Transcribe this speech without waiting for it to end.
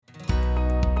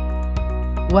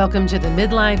Welcome to the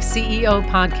Midlife CEO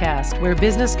podcast, where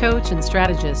business coach and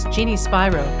strategist Jeannie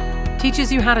Spiro teaches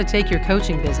you how to take your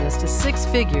coaching business to six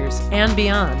figures and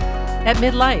beyond at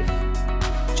midlife.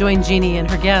 Join Jeannie and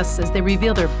her guests as they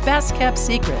reveal their best-kept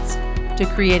secrets to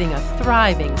creating a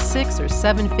thriving 6 or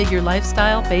 7-figure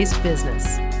lifestyle-based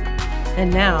business.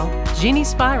 And now, Jeannie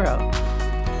Spiro.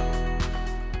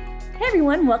 Hey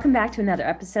everyone, welcome back to another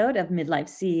episode of Midlife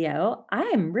CEO. I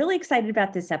am really excited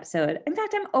about this episode. In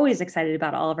fact, I'm always excited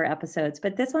about all of our episodes,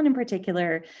 but this one in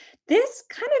particular, this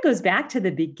kind of goes back to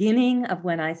the beginning of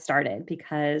when I started,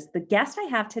 because the guest I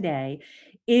have today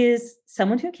is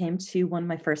someone who came to one of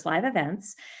my first live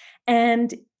events.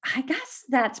 And I guess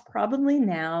that's probably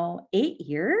now 8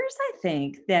 years, I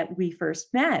think, that we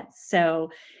first met. So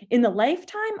in the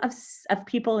lifetime of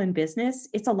people in business,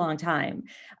 it's a long time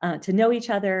to know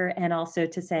each other and also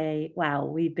to say, wow,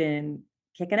 we've been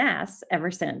kicking ass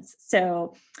ever since.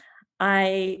 So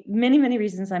many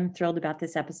reasons I'm thrilled about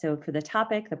this episode for the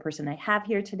topic, the person I have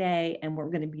here today, and what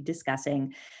we're going to be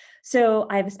discussing. So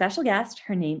I have a special guest.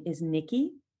 Her name is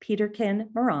Nikki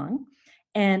Peterkin-Morong.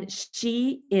 And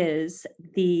she is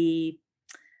I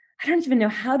don't even know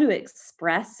how to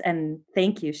express and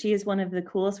thank you. She is one of the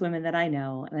coolest women that I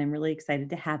know, and I'm really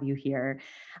excited to have you here.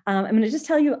 I'm going to just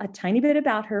tell you a tiny bit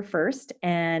about her first,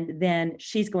 and then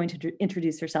she's going to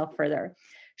introduce herself further.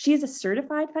 She is a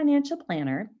certified financial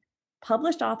planner,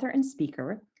 published author, and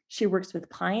speaker. She works with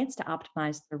clients to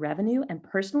optimize their revenue and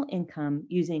personal income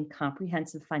using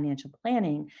comprehensive financial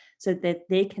planning so that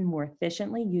they can more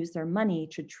efficiently use their money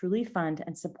to truly fund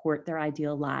and support their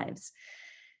ideal lives.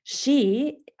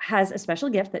 She has a special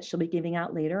gift that she'll be giving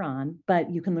out later on,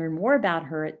 but you can learn more about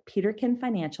her at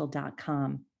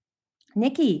peterkinfinancial.com.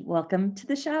 Nikki, welcome to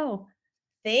the show.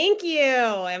 Thank you.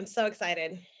 I'm so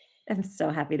excited. I'm so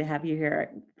happy to have you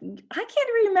here. I can't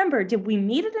remember. Did we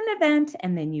meet at an event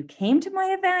and then you came to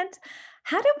my event?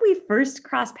 How did we first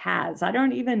cross paths? I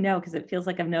don't even know because it feels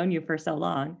like I've known you for so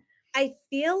long. I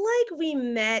feel like we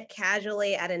met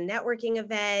casually at a networking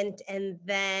event, and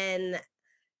then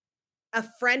a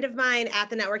friend of mine at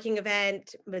the networking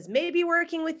event was maybe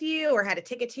working with you or had a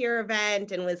ticket to your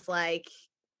event and was like,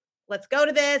 let's go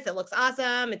to this. It looks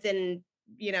awesome. It's in,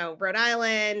 Rhode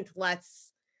Island.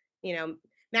 Let's,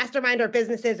 mastermind our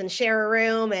businesses and share a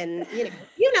room, and the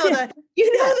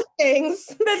things.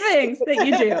 The things that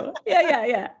you do.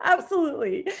 Yeah,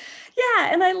 absolutely.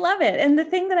 Yeah, and I love it. And the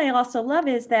thing that I also love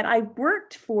is that I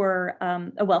worked for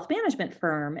a wealth management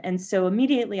firm, and so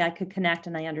immediately I could connect,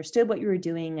 and I understood what you were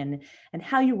doing and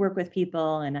how you work with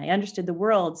people, and I understood the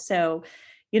world. So,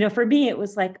 for me, it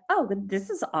was like, oh, this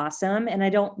is awesome. And I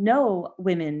don't know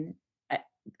women.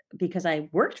 Because I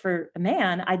worked for a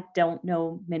man, I don't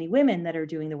know many women that are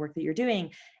doing the work that you're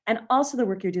doing, and also the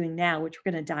work you're doing now, which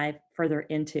we're going to dive further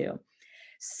into.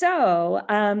 So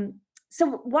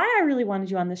why I really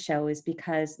wanted you on the show is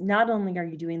because not only are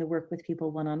you doing the work with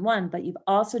people one-on-one, but you've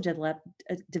also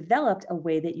developed a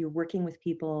way that you're working with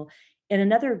people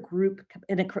in a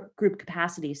group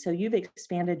capacity. So you've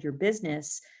expanded your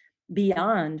business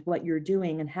beyond what you're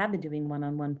doing and have been doing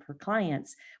one-on-one for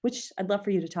clients, which I'd love for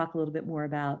you to talk a little bit more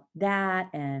about that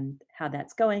and how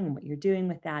that's going and what you're doing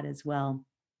with that as well.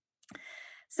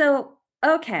 So,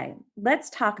 okay, let's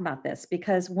talk about this,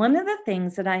 because one of the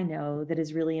things that I know that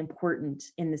is really important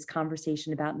in this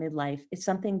conversation about midlife is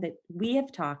something that we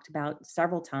have talked about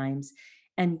several times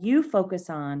and you focus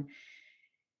on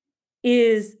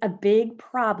is a big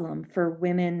problem for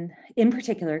women in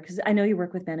particular, because I know you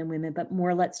work with men and women, but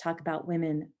more let's talk about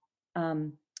women.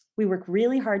 We work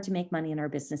really hard to make money in our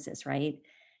businesses, right?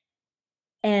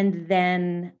 And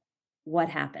then what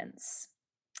happens?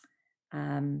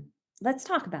 Let's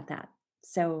talk about that.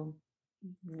 So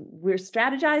we're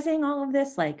strategizing all of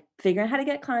this, like figuring out how to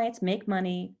get clients, make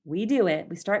money. We do it.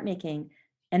 We start making.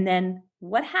 And then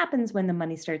what happens when the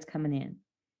money starts coming in?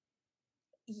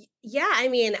 Yeah, I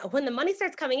mean, when the money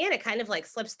starts coming in, it kind of like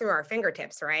slips through our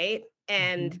fingertips, right?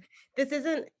 And this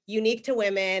isn't unique to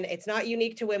women. It's not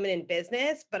unique to women in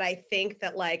business, but I think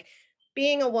that like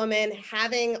being a woman,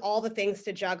 having all the things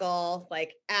to juggle,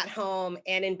 like at home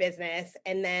and in business,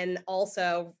 and then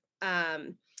also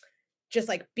just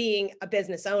like being a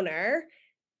business owner,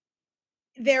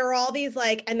 there are all these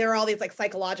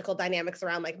psychological dynamics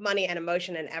around like money and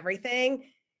emotion and everything.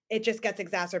 It just gets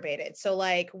exacerbated. So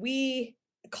like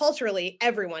culturally,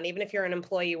 everyone, even if you're an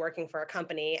employee working for a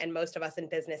company, and most of us in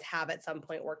business have at some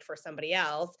point worked for somebody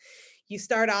else, you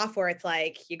start off where it's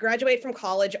like you graduate from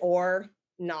college or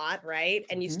not, right?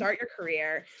 And you start your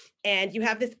career and you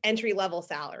have this entry level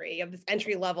salary, you have this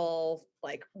entry level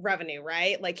like revenue,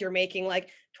 right? Like you're making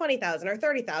like 20,000 or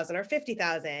 30,000 or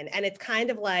 50,000. And it's kind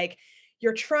of like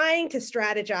you're trying to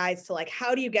strategize to like,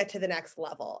 how do you get to the next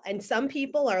level? And some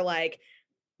people are like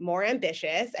more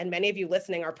ambitious, and many of you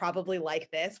listening are probably like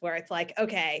this, where it's like,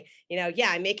 okay, yeah,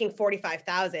 I'm making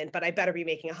 45,000, but I better be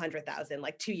making 100,000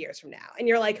 like 2 years from now. And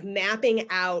you're like mapping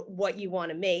out what you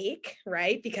want to make,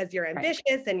 right? Because you're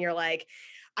ambitious and you're like,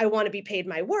 I want to be paid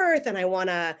my worth, and I want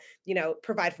to,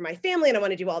 provide for my family, and I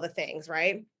want to do all the things,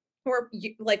 right?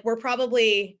 We're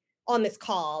probably on this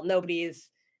call, nobody's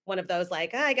one of those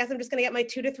like, I guess I'm just going to get my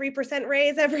 2 to 3%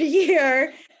 raise every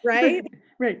year, right?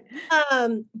 Right.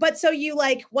 But so you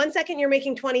like 1 second you're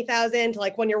making 20,000,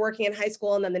 like when you're working in high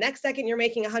school, and then the next second you're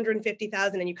making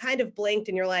 150,000, and you kind of blinked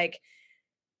and you're like,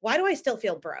 why do I still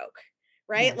feel broke?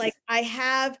 Right? Yes.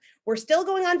 Like we're still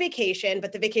going on vacation,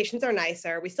 but the vacations are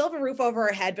nicer. We still have a roof over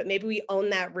our head, but maybe we own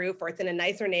that roof, or it's in a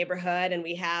nicer neighborhood, and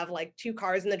we have like 2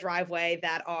 cars in the driveway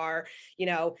that are,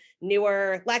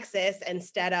 newer Lexus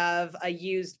instead of a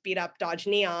used beat up Dodge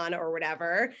Neon or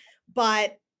whatever.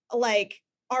 But like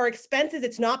our expenses,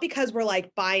 it's not because we're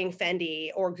like buying Fendi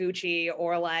or Gucci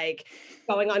or like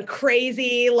going on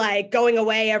crazy, like going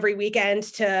away every weekend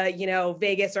to,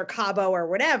 Vegas or Cabo or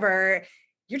whatever.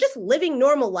 You're just living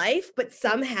normal life, but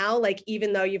somehow, like,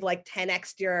 even though you've like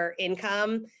 10x your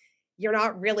income, you're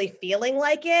not really feeling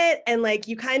like it. And like,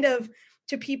 you kind of,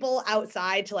 to people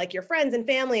outside, to like your friends and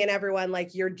family and everyone,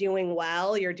 like you're doing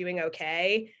well, you're doing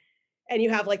okay. And you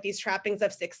have like these trappings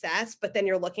of success, but then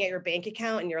you're looking at your bank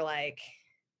account and you're like,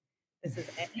 this is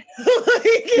it.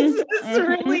 Like, is this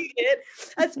really it?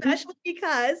 Especially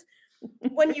because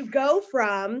when you go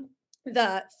from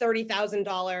the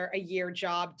 $30,000 a year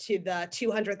job to the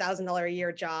 $200,000 a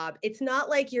year job, it's not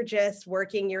like you're just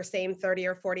working your same 30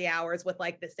 or 40 hours with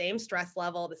like the same stress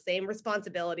level, the same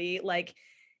responsibility. Like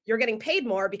you're getting paid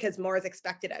more because more is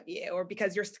expected of you, or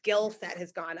because your skill set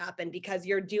has gone up, and because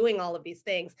you're doing all of these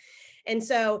things. And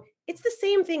so it's the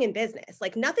same thing in business.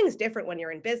 Like nothing's different when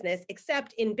you're in business,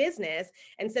 except in business,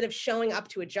 instead of showing up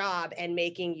to a job and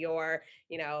making your,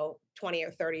 $20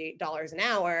 or $30 an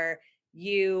hour,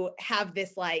 you have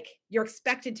this like, you're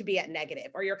expected to be at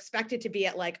negative, or you're expected to be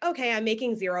at like, okay, I'm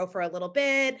making 0 for a little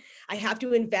bit. I have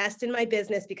to invest in my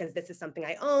business because this is something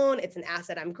I own. It's an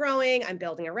asset I'm growing. I'm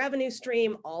building a revenue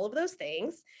stream, all of those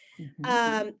things.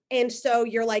 And so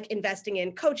you're like investing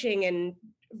in coaching and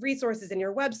resources in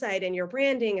your website and your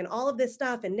branding and all of this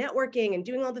stuff and networking and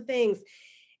doing all the things.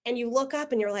 And you look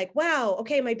up and you're like, wow,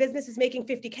 okay, my business is making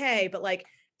 50K, but like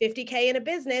 50K in a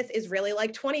business is really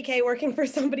like 20K working for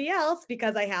somebody else,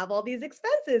 because I have all these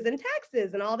expenses and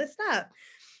taxes and all this stuff.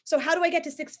 So how do I get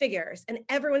to 6 figures? And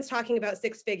everyone's talking about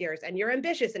 6 figures, and you're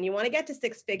ambitious and you want to get to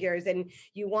 6 figures, and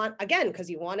you want, again, because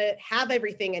you want to have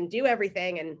everything and do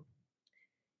everything, and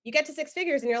you get to 6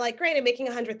 figures and you're like, great, I'm making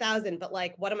 100,000, but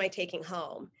like, what am I taking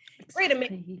home?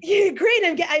 Exactly. Great,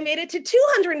 I made it to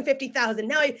 250,000.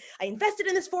 Now I invested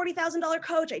in this $40,000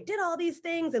 coach. I did all these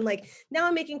things, and like now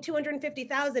I'm making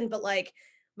 250,000. But like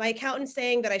my accountant's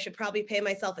saying that I should probably pay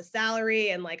myself a salary,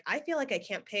 and like I feel like I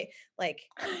can't pay. Like,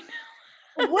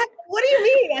 what do you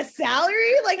mean, a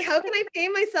salary? Like, how can I pay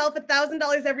myself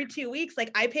 $1,000 every 2 weeks?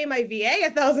 Like I pay my VA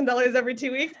 $1,000 every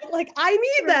 2 weeks. But like I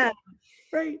need that.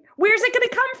 Right. Where's it going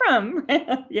to come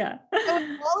from? Yeah.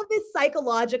 So all of this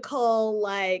psychological,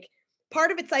 like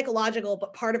part of it's psychological,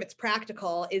 but part of it's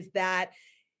practical, is that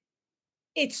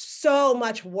it's so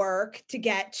much work to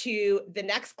get to the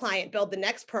next client, build the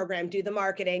next program, do the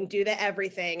marketing, do the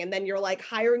everything. And then you're like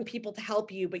hiring people to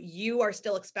help you, but you are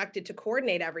still expected to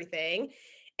coordinate everything.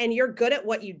 And you're good at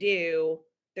what you do.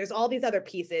 There's all these other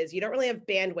pieces. You don't really have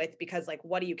bandwidth, because like,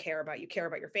 what do you care about? You care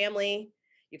about your family.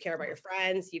 You care about your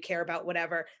friends, you care about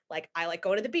whatever. Like I like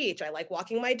going to the beach. I like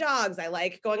walking my dogs. I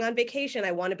like going on vacation.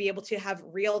 I want to be able to have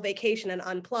real vacation and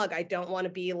unplug. I don't want to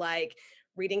be like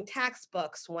reading tax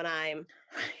books when I'm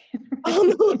on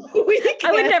the weekend.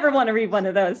 I would never want to read one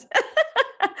of those.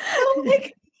 I'm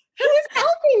like, who's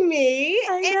helping me?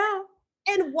 I know.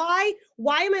 And why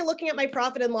am I looking at my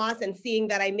profit and loss and seeing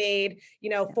that I made,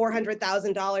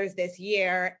 $400,000 this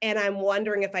year, and I'm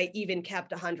wondering if I even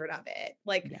kept 100 of it?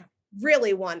 Like,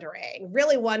 really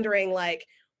wondering, like,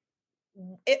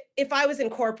 if I was in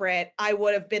corporate, I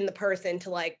would have been the person to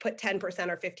like put 10%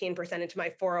 or 15% into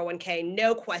my 401k,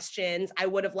 no questions. I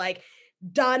would have like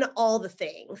done all the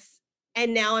things.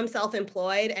 And now I'm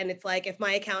self-employed, and it's like, if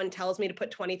my accountant tells me to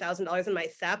put $20,000 in my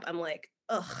SEP, I'm like,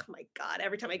 oh my God,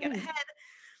 every time I get ahead.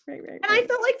 Right. And I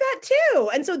felt like that too.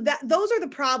 And so those are the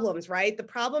problems, right? The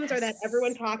problems are that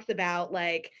everyone talks about,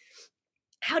 like,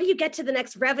 how do you get to the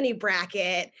next revenue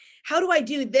bracket? How do I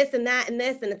do this and that and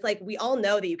this? And it's like, we all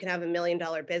know that you can have $1 million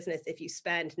business if you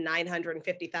spend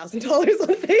 $950,000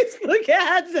 on Facebook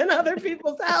ads and other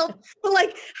people's help. But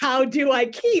like, how do I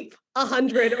keep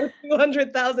 $100,000 or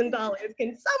 $200,000?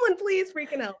 Can someone please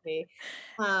freaking help me?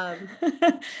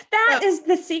 That is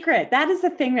the secret. That is the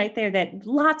thing right there that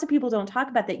lots of people don't talk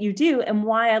about that you do, and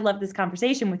why I love this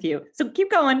conversation with you. So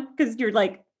keep going, because you're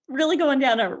like really going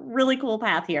down a really cool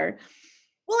path here.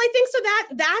 Well, I think so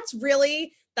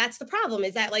that's the problem,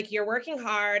 is that like you're working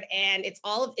hard and it's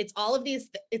all of these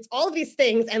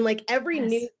things, and like every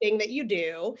new thing that you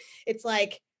do, it's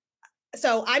like,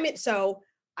 so I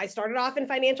started off in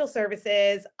financial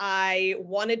services. I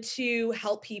wanted to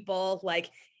help people like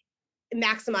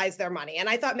maximize their money. And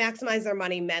I thought maximize their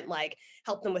money meant like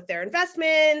help them with their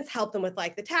investments, help them with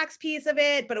like the tax piece of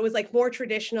it. But it was like more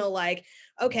traditional, like,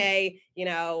 okay,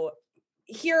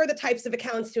 here are the types of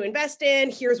accounts to invest in,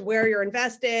 here's where you're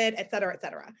invested, et cetera, et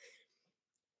cetera.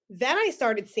 Then I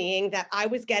started seeing that I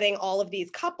was getting all of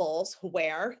these couples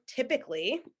where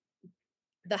typically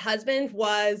the husband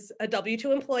was a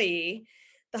W-2 employee.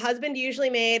 The husband usually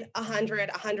made 100,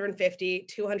 150,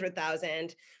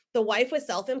 200,000. The wife was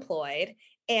self-employed,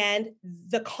 and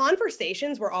the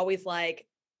conversations were always like,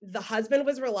 the husband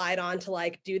was relied on to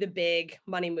like do the big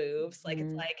money moves. Like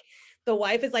it's like, the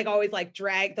wife is like always like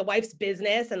the wife's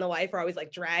business and the wife are always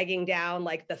like dragging down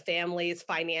like the family's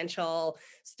financial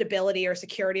stability or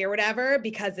security or whatever,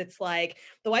 because it's like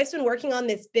the wife's been working on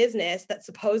this business that's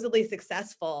supposedly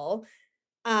successful.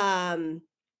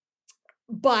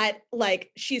 But like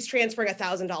she's transferring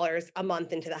 $1,000 a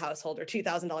month into the household or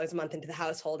 $2,000 a month into the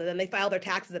household. And then they file their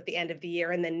taxes at the end of the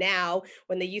year. And then now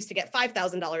when they used to get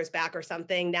 $5,000 back or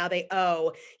something, now they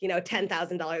owe,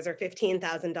 $10,000 or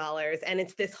 $15,000. And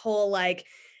it's this whole, like,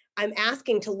 I'm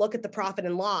asking to look at the profit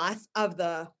and loss of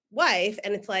the wife.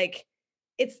 And it's like,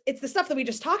 it's the stuff that we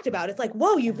just talked about. It's like,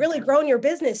 whoa, you've really grown your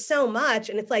business so much.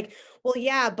 And it's like, well,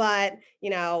 yeah, but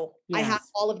I have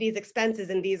all of these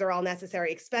expenses and these are all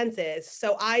necessary expenses.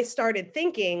 So I started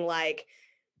thinking like,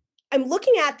 I'm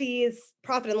looking at these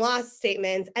profit and loss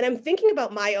statements and I'm thinking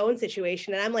about my own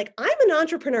situation. And I'm like, I'm an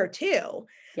entrepreneur too.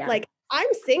 Yeah. Like I'm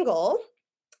single.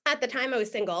 At the time I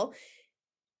was single.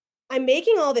 I'm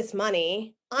making all this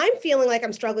money. I'm feeling like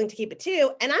I'm struggling to keep it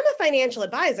too. And I'm a financial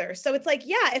advisor. So it's like,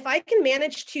 yeah, if I can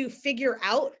manage to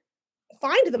find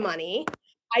the money,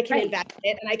 I can invest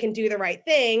it and I can do the right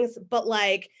things. But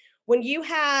like when you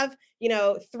have,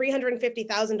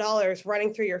 $350,000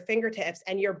 running through your fingertips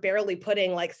and you're barely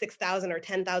putting like $6,000 or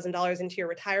 $10,000 into your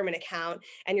retirement account,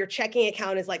 and your checking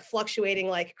account is like fluctuating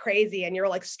like crazy, and you're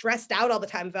like stressed out all the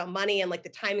time about money and like the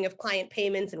timing of client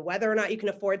payments and whether or not you can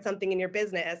afford something in your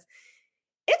business,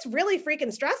 it's really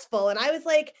freaking stressful. And I was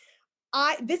like,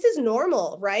 this is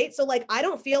normal, right? So like, I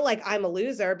don't feel like I'm a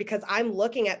loser because I'm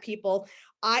looking at people.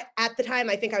 At the time,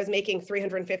 I think I was making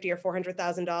 $350,000 or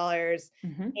 $400,000,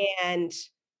 and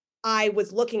I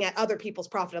was looking at other people's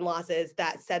profit and losses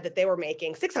that said that they were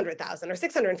making $600,000 or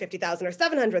 $650,000 or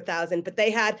 $700,000, but they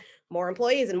had more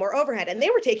employees and more overhead, and they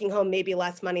were taking home maybe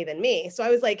less money than me. So I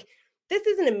was like, this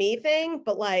isn't a me thing,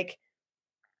 but like,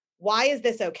 why is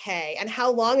this okay? And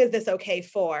how long is this okay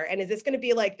for? And is this going to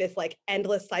be like this like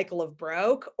endless cycle of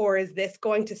broke? Or is this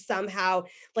going to somehow,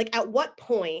 like, at what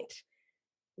point,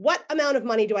 what amount of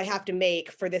money do I have to make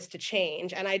for this to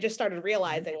change? And I just started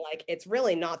realizing like, it's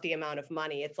really not the amount of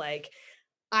money. It's like,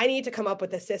 I need to come up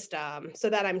with a system so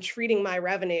that I'm treating my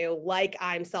revenue like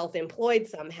I'm self-employed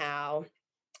somehow.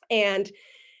 And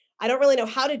I don't really know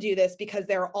how to do this because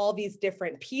there are all these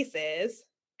different pieces.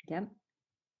 Yep.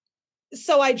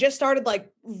 So I just started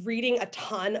like reading a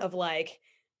ton of like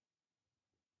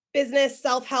business,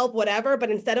 self-help, whatever, but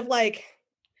instead of like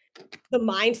the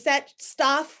mindset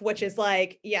stuff, which is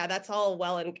like, yeah, that's all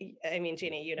well. And I mean,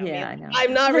 Jeannie, you know me. I know.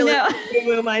 I'm not really a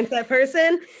mindset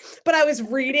person, but I was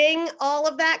reading all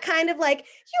of that kind of like,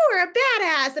 you are a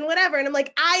badass and whatever. And I'm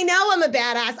like, I know I'm a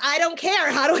badass. I don't care.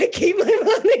 How do I keep my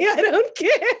money? I don't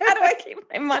care. How do I keep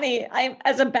my money? I'm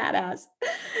as a badass.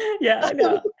 Yeah, I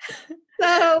know.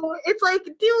 So it's like,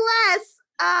 do less,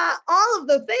 all of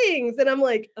the things. And I'm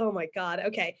like, oh my God.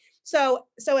 Okay. So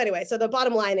anyway, so the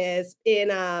bottom line is in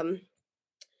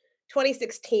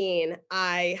 2016,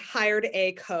 I hired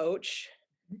a coach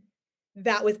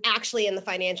that was actually in the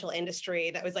financial industry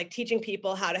that was like teaching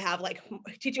people how to have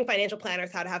teaching financial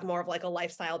planners how to have more of like a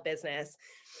lifestyle business.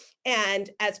 And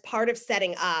as part of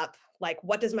setting up, like,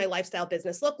 what does my lifestyle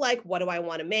business look like? What do I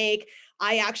want to make?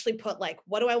 I actually put like,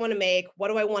 what do I want to make? What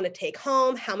do I want to take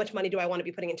home? How much money do I want to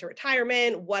be putting into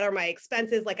retirement? What are my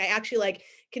expenses? Like I actually like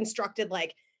constructed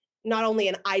like not only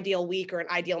an ideal week or an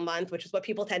ideal month, which is what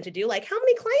people tend to do, like, how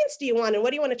many clients do you want and what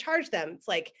do you want to charge them? It's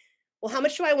like, well, how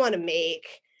much do I want to make?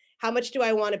 How much do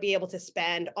I want to be able to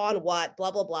spend on what, blah,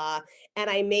 blah, blah. And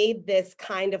I made this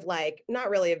kind of like,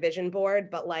 not really a vision board,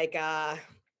 but like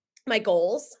my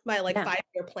goals, my like Yeah.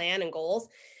 5-year plan and goals.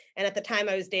 And at the time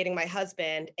I was dating my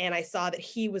husband and I saw that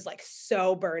he was like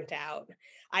so burnt out.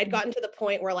 I'd gotten to the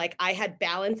point where like I had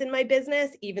balance in my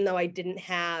business, even though I didn't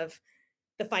have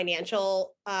the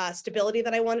financial stability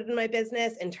that I wanted in my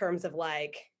business in terms of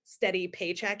like steady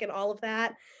paycheck and all of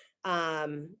that.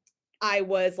 I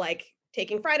was like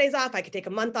taking Fridays off. I could take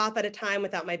a month off at a time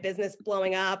without my business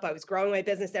blowing up. I was growing my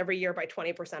business every year by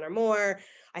 20% or more.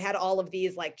 I had all of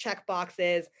these like check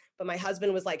boxes, but my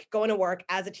husband was like going to work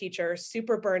as a teacher,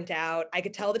 super burnt out. I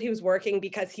could tell that he was working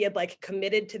because he had like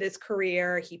committed to this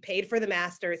career. He paid for the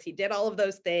masters. He did all of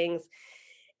those things.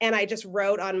 And I just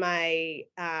wrote on my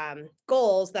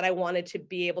goals that I wanted to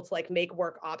be able to like make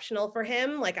work optional for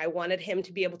him. Like I wanted him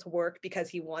to be able to work because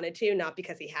he wanted to, not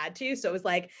because he had to. So it was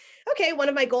like, okay, one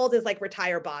of my goals is like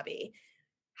retire Bobby.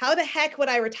 How the heck would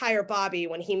I retire Bobby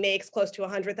when he makes close to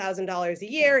 $100,000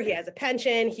 a year? He has a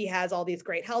pension. He has all these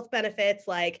great health benefits.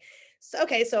 Like, so,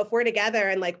 okay, so if we're together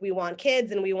and like we want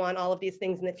kids and we want all of these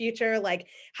things in the future, like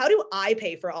how do I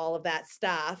pay for all of that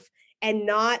stuff and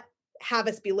not have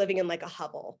us be living in like a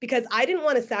hovel? Because I didn't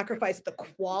want to sacrifice the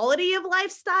quality of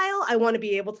lifestyle. I want to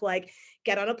be able to like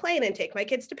get on a plane and take my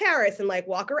kids to Paris and like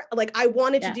walk around. Like I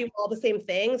wanted to do all the same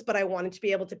things, but I wanted to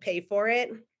be able to pay for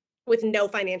it with no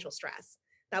financial stress.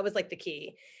 That was like the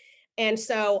key. And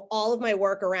so all of my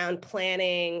work around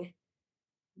planning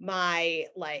my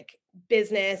like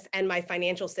business and my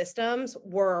financial systems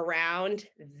were around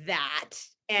that.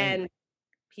 And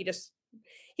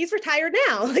he's retired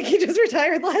now. Like he just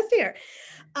retired last year.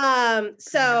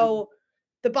 So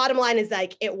the bottom line is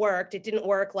like, it worked. It didn't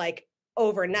work like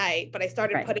overnight, but I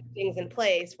started putting things in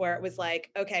place where it was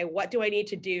like, okay, what do I need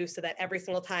to do so that every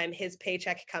single time his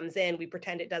paycheck comes in, we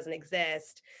pretend it doesn't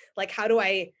exist? Like, how do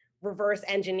I reverse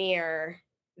engineer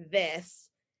this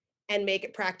and make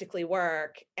it practically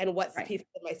work? And what pieces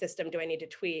of my system do I need to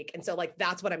tweak? And so like,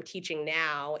 that's what I'm teaching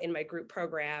now in my group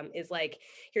program is like,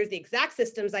 here's the exact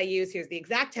systems I use. Here's the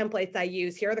exact templates I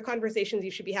use. Here are the conversations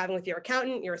you should be having with your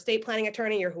accountant, your estate planning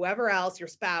attorney, your whoever else, your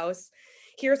spouse.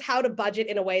 Here's how to budget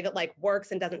in a way that like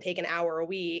works and doesn't take an hour a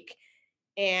week.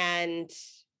 And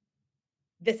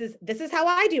this is how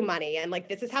I do money. And like,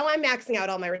 this is how I'm maxing out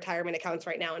all my retirement accounts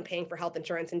right now and paying for health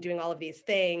insurance and doing all of these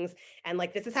things. And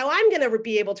like, this is how I'm going to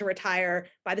be able to retire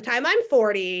by the time I'm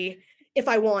 40, if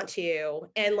I want to.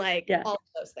 And like all of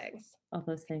those things. All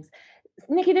those things.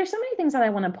 Nikki, there's so many things that I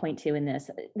want to point to in this.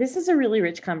 This is a really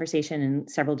rich conversation in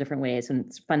several different ways. And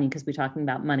it's funny because we're talking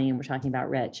about money and we're talking about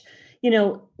rich. And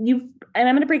I'm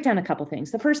going to break down a couple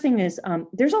things. The first thing is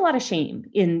there's a lot of shame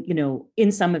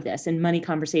in some of this, in money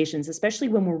conversations, especially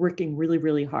when we're working really,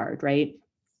 really hard, right?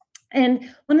 And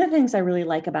one of the things I really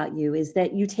like about you is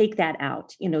that you take that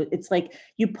out. It's like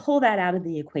you pull that out of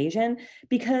the equation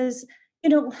because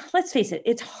let's face it,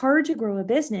 it's hard to grow a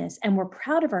business and we're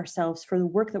proud of ourselves for the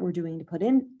work that we're doing to put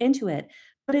into it.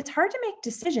 But it's hard to make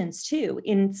decisions too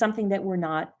in something that we're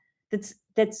not,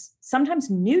 that's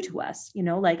sometimes new to us.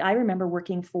 Like I remember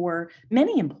working for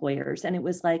many employers and it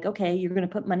was like, okay, you're going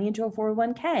to put money into a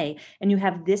 401k and you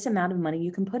have this amount of money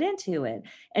you can put into it.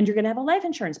 And you're going to have a life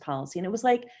insurance policy. And it was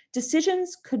like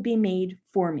decisions could be made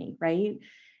for me. Right.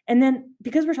 And then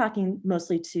because we're talking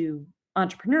mostly to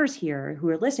entrepreneurs here who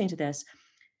are listening to this,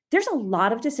 there's a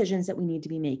lot of decisions that we need to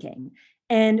be making.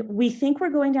 And we think we're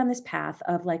going down this path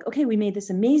of like, okay, we made this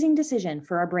amazing decision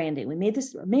for our branding. We made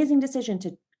this amazing decision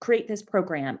to create this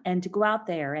program and to go out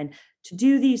there and to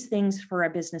do these things for our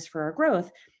business, for our growth.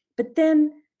 But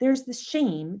then there's this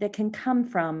shame that can come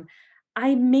from,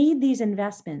 I made these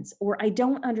investments, or I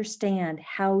don't understand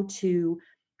how to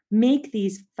make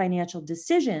these financial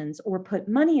decisions or put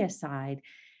money aside.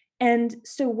 And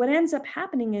so what ends up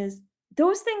happening is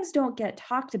those things don't get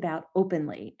talked about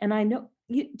openly. And I know,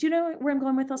 do you know where I'm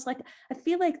going with this? Like, I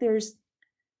feel like there's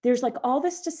like all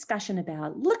this discussion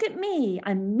about, look at me,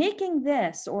 I'm making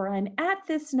this, or I'm at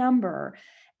this number.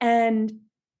 And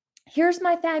here's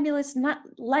my fabulous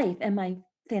life and my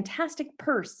fantastic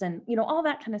purse and, all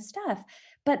that kind of stuff.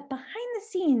 But behind the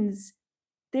scenes,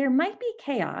 there might be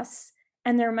chaos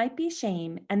and there might be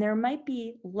shame and there might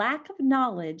be lack of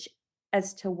knowledge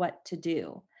as to what to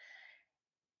do.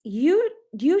 You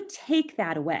take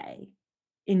that away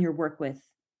in your work with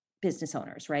business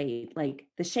owners, right? Like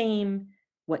the shame,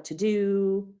 what to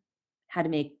do, how to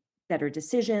make better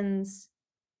decisions,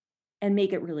 and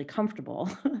make it really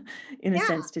comfortable in a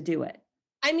sense to do it.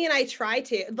 I mean, I try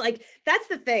to, like, that's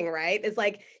the thing, right? Is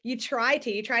like you try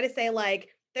to say like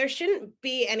there shouldn't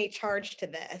be any charge to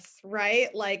this,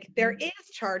 right? Like there Mhm. is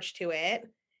charge to it.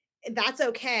 That's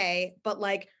okay, but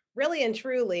like really and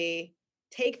truly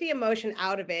take the emotion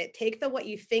out of it. Take the what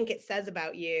you think it says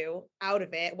about you out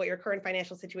of it, what your current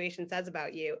financial situation says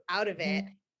about you out of it.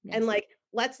 Mhm. And Yes. like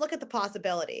let's look at the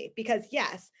possibility because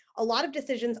yes, a lot of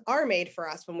decisions are made for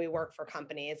us when we work for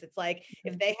companies. It's like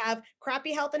if Mhm. they have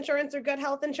crappy health insurance or good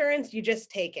health insurance, you just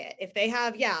take it. If they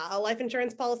have, yeah, a life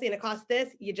insurance policy and it costs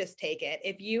this, you just take it.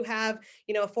 If you have,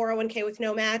 a 401k with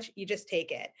no match, you just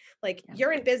take it. Like Yeah.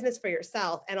 you're in business for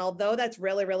yourself. And although that's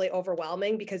really, really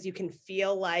overwhelming because you can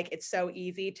feel like it's so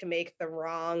easy to make the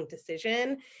wrong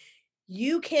decision,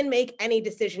 you can make any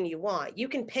decision you want. You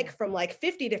can pick Yes. from like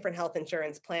 50 different health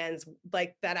insurance plans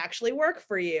like that actually work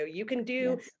for you.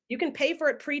 Yes. You can pay for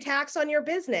it pre-tax on your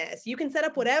business. You can set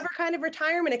up Yes. whatever kind of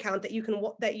retirement account that you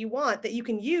want that you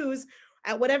can use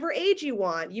at whatever age you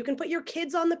want. You can put your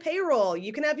kids on the payroll.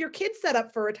 You can have your kids set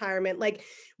up for retirement. Like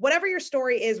whatever your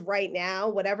story is right now,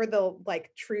 whatever the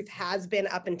like truth has been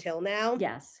up until now,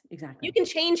 Yes. you Exactly. can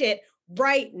change it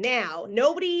right now.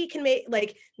 Nobody can make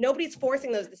like nobody's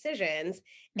forcing those decisions.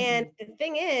 And Mhm. the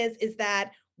thing is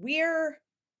that we're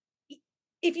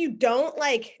if you don't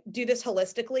like do this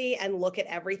holistically and look at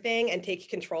everything and take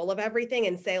control of everything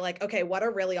and say like okay, what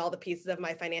are really all the pieces of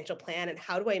my financial plan and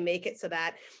how do I make it so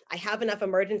that I have enough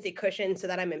emergency cushion so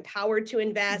that I'm empowered to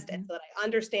invest and Mhm. so that I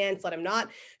understand so that I'm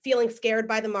not feeling scared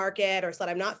by the market or so that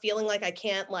I'm not feeling like I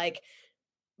can't like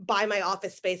buy my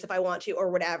office space if I want to or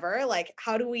whatever. Like,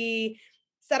 how do we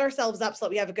set ourselves up so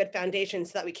that we have a good foundation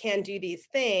so that we can do these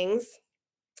things?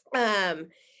 Um,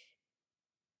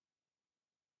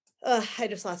 I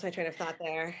just lost my train of thought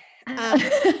there. Uh,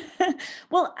 Um,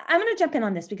 well, I'm going to jump in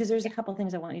on this because there's a couple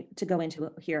things I want you to go into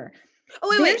here. oh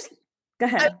wait. There's, go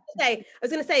I was ahead.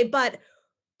 gonna say, but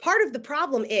part of the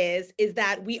problem is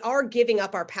that we are giving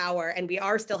up our power and we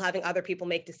are still having other people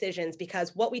make decisions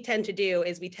because what we tend to do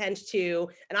is we tend to,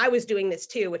 and I was doing this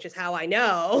too, which is how I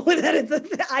know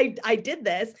that I did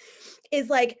this, is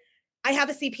like I have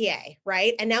a CPA,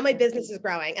 right? And now my Yes. business is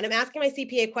growing and I'm asking my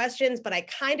CPA questions, but I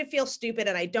kind of feel stupid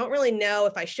and I don't really know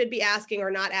if I should be asking or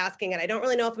not asking. And I don't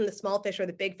really know if I'm the small fish or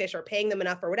the big fish or paying them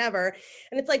enough or whatever.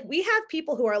 And it's like we have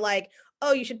people who are like,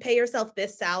 oh, you should pay yourself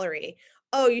this salary.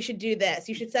 Oh, you should do this.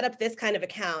 You should set up this kind of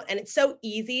account. And it's so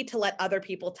easy to let other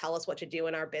people tell us what to do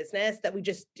in our business that we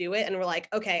just do it. And we're like,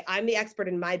 okay, I'm the expert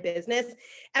in my business.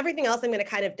 Everything else I'm going to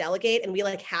kind of delegate. And we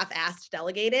like half-assed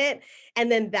delegate it. And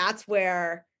then that's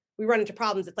where we run into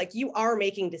problems. It's like you are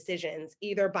making decisions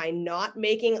either by not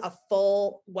making a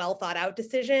full, well thought out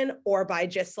decision or by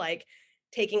just like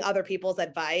taking other people's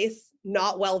advice,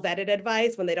 not well vetted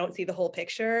advice when they don't see the whole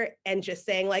picture and just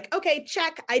saying like, okay,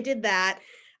 check, I did that.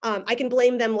 I can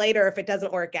blame them later if it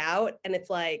doesn't work out. And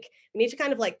it's like we need to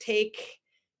kind of like take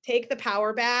the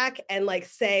power back and like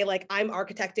say like I'm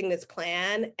architecting this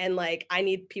plan and like I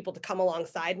need people to come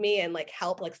alongside me and like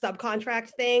help like subcontract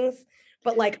things,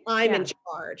 but like I'm in Yeah.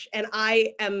 charge and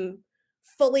I am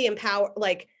fully empowered.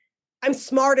 Like I'm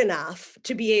smart enough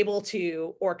to be able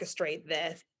to orchestrate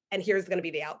this, and here's going to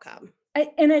be the outcome.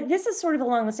 This is sort of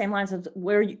along the same lines of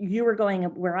where you were going,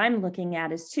 where I'm looking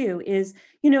at is too, is,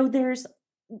 there's,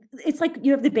 it's like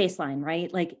you have the baseline,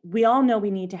 right? Like we all know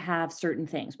we need to have certain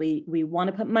things. We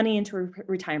want to put money into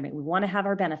retirement. We want to have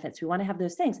our benefits. We want to have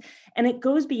those things. And it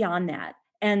goes beyond that.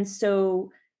 And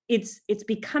so it's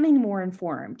becoming more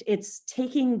informed. It's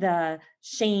taking the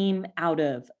shame out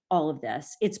of all of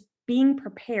this. It's being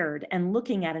prepared and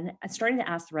looking at it and starting to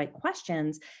ask the right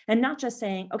questions and not just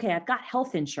saying, okay, I've got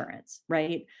health insurance,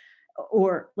 right?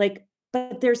 Or like,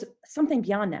 but there's something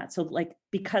beyond that. So like,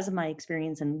 because of my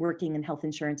experience in working in health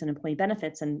insurance and employee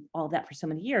benefits and all that for so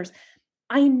many years,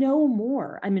 I know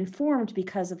more. I'm informed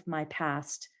because of my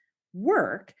past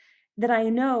work that I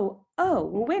know, oh,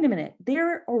 well, wait a minute.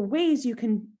 There are ways you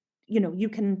can, you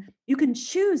can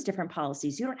choose different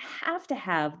policies. You don't have to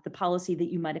have the policy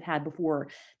that you might have had before.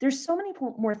 There's so many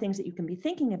more things that you can be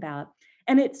thinking about.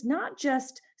 And it's not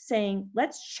just saying,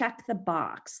 let's check the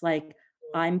box, like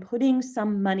I'm putting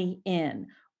some money in,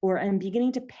 or I'm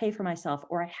beginning to pay for myself,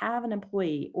 or I have an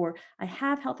employee, or I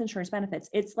have health insurance benefits.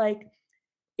 It's like,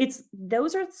 it's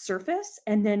those are surface,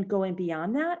 and then going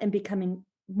beyond that and becoming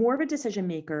more of a decision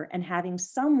maker and having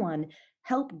someone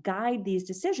help guide these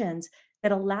decisions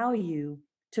that allow you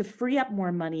to free up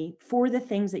more money for the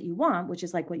things that you want, which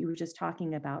is like what you were just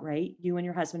talking about, right? You and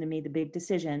your husband have made the big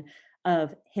decision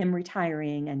of him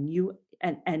retiring and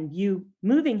you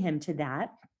moving him to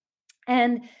that.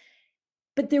 And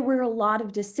but there were a lot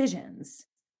of decisions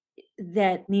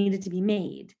that needed to be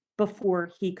made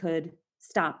before he could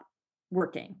stop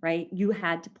working, right? You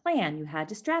had to plan, you had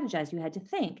to strategize, you had to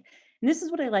think. And this is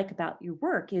what I like about your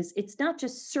work is it's not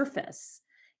just surface.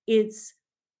 It's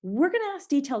we're going to ask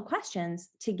detailed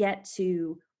questions to get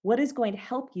to what is going to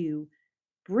help you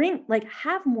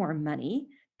have more money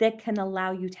that can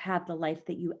allow you to have the life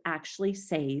that you actually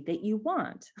say that you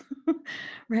want.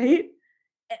 Right?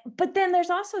 But then there's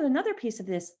also another piece of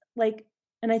this,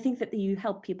 and I think that you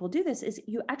help people do this is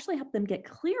you actually help them get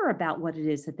clear about what it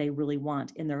is that they really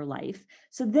want in their life.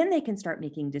 So then they can start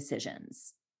making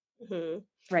decisions, Mhm.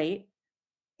 right?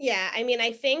 Yeah, I mean,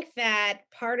 I think that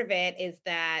part of it is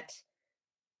that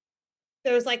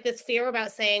there's like this fear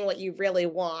about saying what you really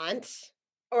want,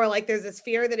 or like there's this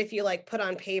fear that if you like put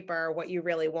on paper what you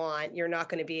really want, you're not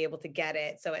going to be able to get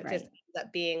it. So it just Right. ends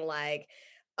up being like,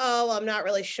 oh, I'm not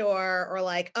really sure, or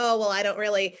like, oh, well, I don't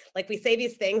really like we say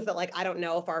these things that like I don't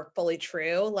know if are fully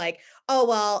true. Like, oh,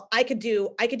 well, I could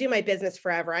do my business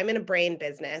forever. I'm in a brain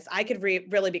business. I could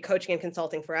really be coaching and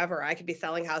consulting forever. I could be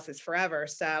selling houses forever.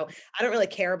 So I don't really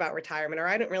care about retirement, or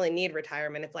I don't really need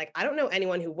retirement. It's like I don't know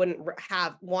anyone who wouldn't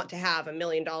want to have $1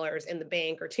 million in the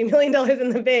bank or $2 million in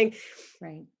the bank.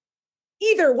 Right.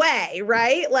 Either way,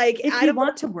 right? Like If I you don't.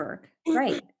 want to work,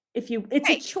 right. It's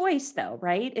a Right. choice though,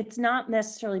 right? It's not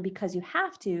necessarily because you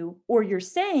have to, or you're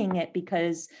saying it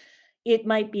because it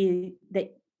might be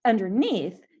that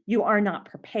underneath you are not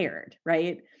prepared,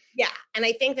 right? Yeah, and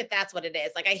I think that that's what it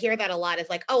is. Like I hear that a lot is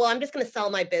like, "Oh, well, I'm just going to sell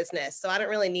my business, so I don't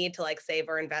really need to like save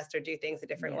or invest or do things a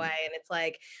different Yeah. way." And it's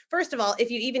like, first of all, if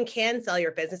you even can sell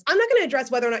your business, I'm not going to address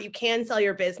whether or not you can sell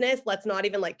your business. Let's not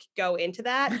even like go into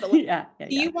that. But like, Yeah, yeah,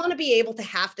 do yeah. you want to be able to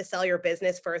have to sell your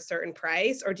business for a certain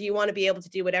price, or do you want to be able to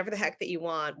do whatever the heck that you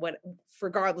want,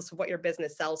 regardless of what your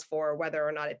business sells for, whether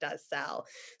or not it does sell?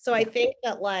 So I Yeah. think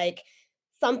that like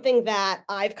something that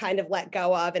I've kind of let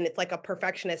go of, and it's like a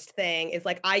perfectionist thing, is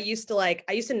like I used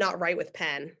to not write with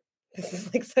pen. This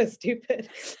is like so stupid.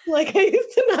 Like I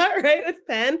used to not write with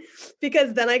pen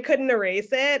because then I couldn't erase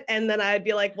it. And then I'd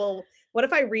be like, well, what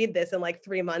if I read this in like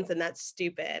 3 months and that's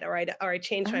stupid? Or I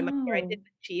changed my mind or I Oh, didn't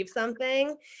achieve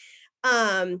something.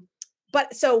 Um,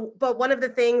 but one of the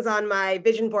things on my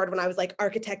vision board when I was like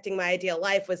architecting my ideal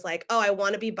life was like, oh, I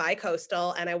want to be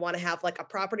bi-coastal and I want to have like a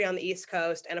property on the East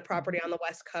Coast and a mhm, property on the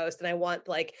West Coast. And I want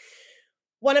like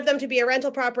one of them to be a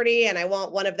rental property and I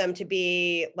want one of them to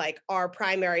be like our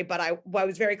primary. But I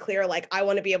was very clear, like I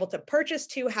want to be able to purchase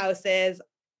two houses.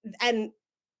 And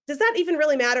does that even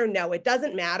really matter? No, it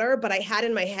doesn't matter. But I had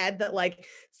in my head that like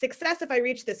success, if I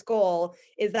reach this goal,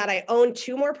 is that I own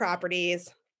two more properties.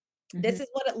 This mhm. is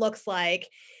what it looks like.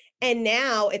 And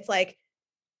now it's like,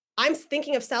 I'm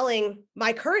thinking of selling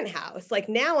my current house. Like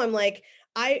now I'm like,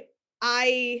 I,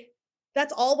 I,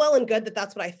 that's all well and good that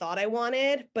that's what I thought I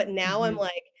wanted. But now I'm Mhm.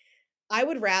 like, I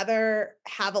would rather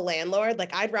have a landlord.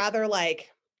 Like I'd rather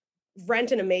like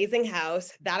rent an amazing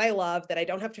house that I love, that I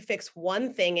don't have to fix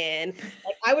one thing in.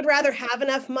 Like I would rather have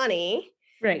enough money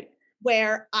Right.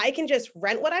 where I can just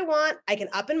rent what I want. I can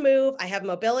up and move. I have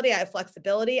mobility. I have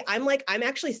flexibility. I'm like, I'm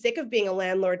actually sick of being a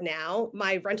landlord now.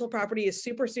 My rental property is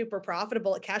super, super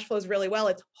profitable. It cash flows really well.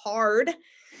 It's hard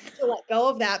to let go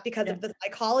of that because Yeah. of the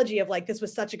psychology of like, this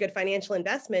was such a good financial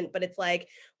investment. But it's like,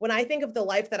 when I think of the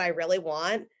life that I really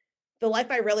want, the life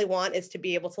I really want is to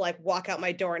be able to like walk out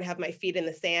my door and have my feet in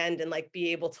the sand and like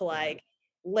be able to Yeah. like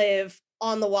live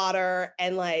on the water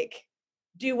and like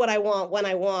do what I want when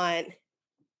I want,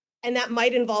 and that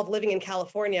might involve living in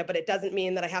California, but it doesn't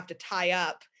mean that I have to tie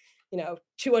up,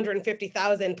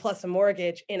 250,000 plus a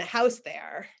mortgage in a house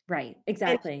there. Right.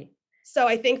 And Exactly. so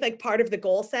I think like part of the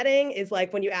goal setting is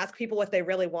like when you ask people what they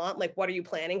really want, like what are you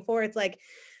planning for? It's like,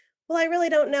 well, I really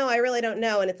don't know. I really don't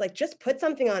know. And it's like just put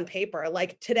something on paper.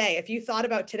 Like today, if you thought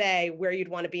about today where you'd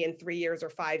want to be in 3 years or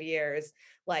 5 years,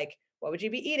 like what would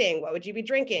you be eating? What would you be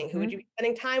drinking? Who would you Mhm. be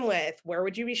spending time with? Where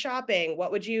would you be shopping?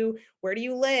 Where do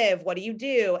you live? What do you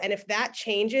do? And if that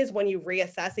changes when you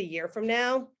reassess a year from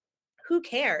now, who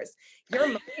cares? Your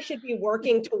money should be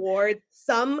working towards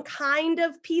some kind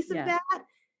of piece of Yeah. that.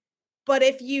 But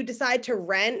if you decide to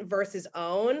rent versus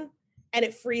own and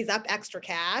it frees up extra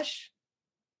cash,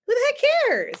 who the heck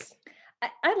cares?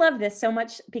 I love this so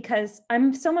much because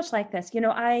I'm so much like this.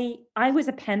 I was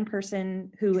a pen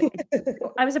person who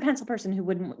I was a pencil person who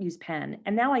wouldn't use pen,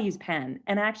 and now I use pen.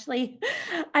 And actually,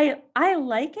 I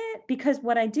like it because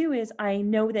what I do is I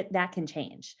know that that can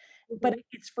change, but Mhm.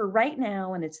 it's for right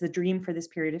now, and it's the dream for this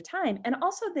period of time. And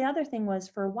also, the other thing was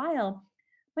for a while,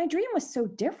 my dream was so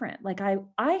different. Like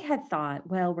I had thought,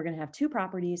 well, we're going to have two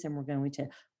properties, and we're going to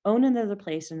own another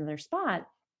place, another spot.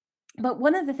 But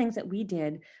one of the things that we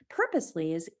did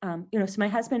purposely is, so my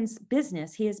husband's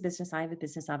business, he has business, I have a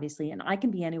business, obviously, and I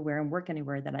can be anywhere and work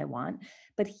anywhere that I want.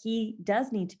 But he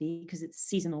does need to be, because it's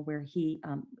seasonal where he,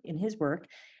 in his work,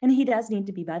 and he does need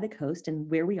to be by the coast and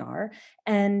where we are.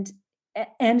 And,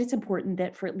 and it's important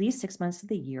that for at least 6 months of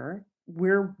the year,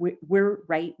 we're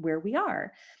right where we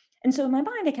are. And so in my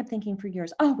mind, I kept thinking for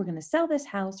years, oh, we're going to sell this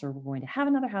house, or we're going to have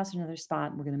another house in another spot,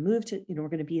 and we're going to move to, we're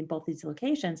going to be in both these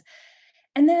locations.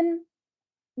 And then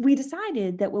we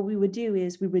decided that what we would do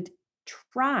is we would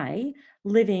try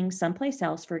living someplace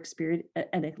else for experience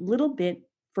and a little bit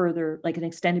further, like an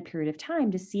extended period of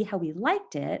time, to see how we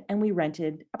liked it. And we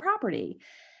rented a property.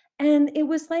 And it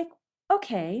was like,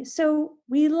 okay, so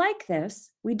we like this.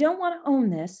 We don't want to own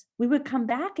this. We would come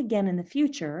back again in the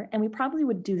future, and we probably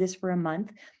would do this for a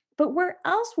month. But where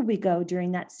else will we go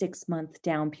during that 6 month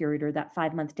down period or that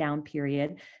 5 month down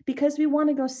period? Because we want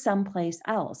to go someplace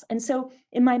else. And so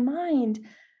in my mind,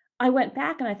 I went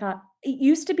back and I thought, it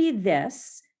used to be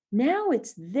this. Now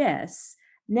it's this.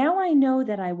 Now I know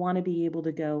that I want to be able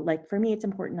to go, like for me, it's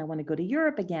important. I want to go to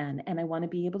Europe again, and I want to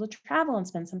be able to travel and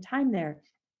spend some time there.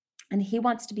 And he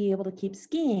wants to be able to keep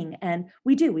skiing. And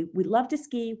we do, we love to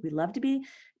ski. We love to be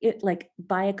like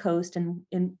by a coast and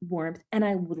in warmth. And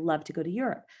I would love to go to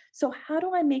Europe. So how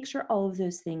do I make sure all of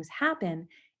those things happen?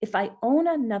 If I own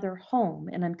another home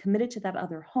and I'm committed to that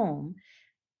other home,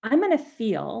 I'm going to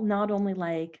feel not only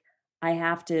like I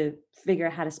have to figure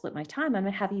out how to split my time, I'm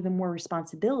going to have even more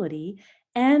responsibility.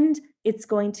 And it's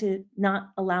going to not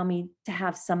allow me to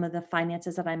have some of the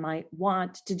finances that I might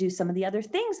want to do some of the other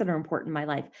things that are important in my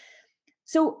life.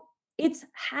 So it's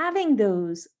having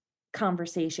those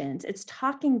conversations, it's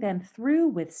talking them through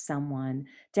with someone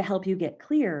to help you get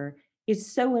clear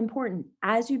is so important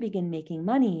as you begin making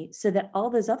money, so that all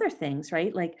those other things,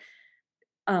 right? Like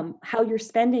how you're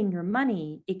spending your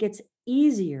money, it gets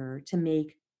easier to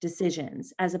make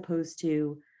decisions as opposed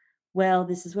to, well,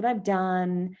 this is what I've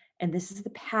done and this is the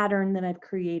pattern that I've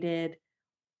created.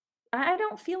 I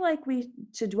don't feel like we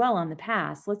should dwell on the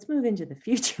past. Let's move into the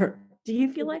future. Do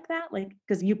you feel like that? Like,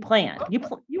 because you plan,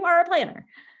 you are a planner.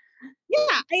 Yeah,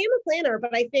 I am a planner,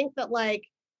 but I think that like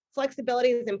flexibility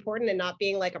is important, and not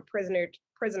being like a prisoner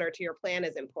to your plan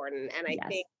is important. And I Yes.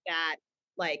 think that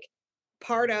like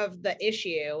part of the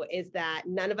issue is that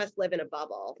none of us live in a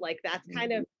bubble. Like that's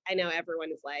kind of, I know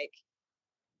everyone is like,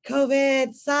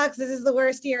 COVID sucks. This is the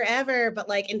worst year ever. But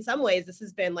like in some ways, this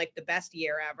has been like the best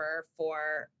year ever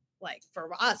for like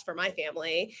for us, for my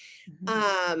family.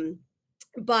 Mhm.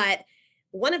 But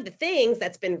one of the things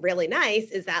that's been really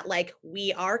nice is that like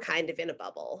we are kind of in a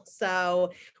bubble.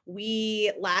 So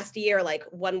we last year, like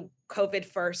when COVID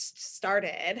first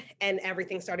started and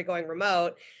everything started going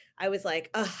remote, I was like,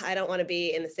 oh, I don't want to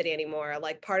be in the city anymore.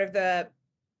 Like part of the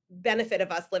benefit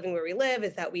of us living where we live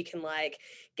is that we can like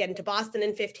get into Boston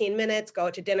in 15 minutes, go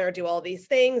to dinner, do all these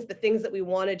things, the things that we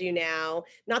want to do now.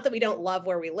 Not that we don't love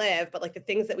where we live, but like the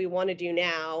things that we want to do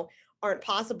now aren't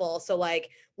possible. So like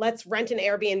let's rent an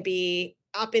Airbnb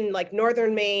up in like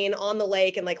northern Maine on the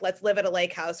lake, and like let's live at a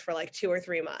lake house for like 2 or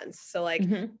 3 months. So like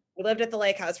Mhm. we lived at the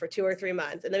lake house for 2 or 3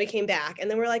 months, and then we came back, and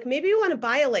then we're like, maybe we want to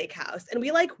buy a lake house. And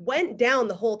we like went down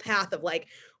the whole path of like,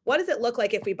 what does it look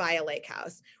like if we buy a lake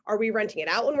house? Are we renting it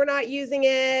out when we're not using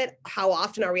it? How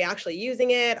often are we actually using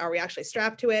it? Are we actually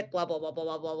strapped to it? Blah, blah, blah, blah,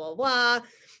 blah, blah, blah, blah.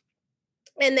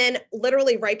 And then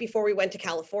literally right before we went to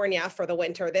California for the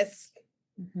winter, this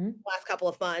Mhm. last couple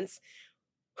of months,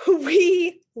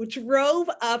 we drove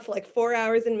up like 4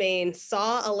 hours in Maine,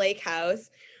 saw a lake house,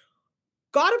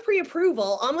 got a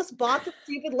pre-approval, almost bought the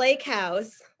stupid lake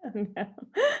house. Oh, no.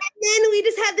 Then we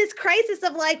just had this crisis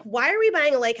of like, why are we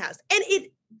buying a lake house? And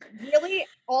it really,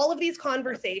 all of these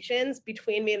conversations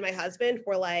between me and my husband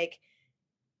were like,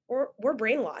 we're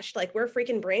brainwashed. Like we're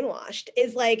freaking brainwashed.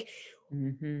 Is like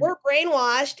Mhm. we're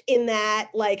brainwashed in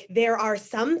that like there are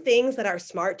some things that are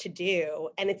smart to do,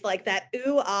 and it's like that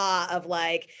ooh ah of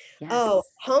like, oh, Yes.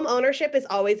 home ownership is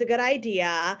always a good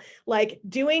idea, like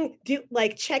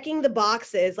like checking the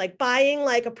boxes, like buying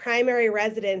like a primary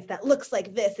residence that looks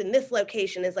like this in this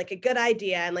location is like a good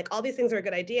idea, and like all these things are a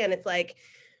good idea. And it's like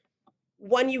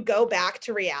when you go back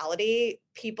to reality,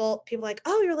 people like,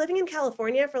 oh, you're living in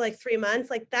California for like 3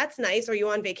 months, like that's nice. Are you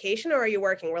on vacation or are you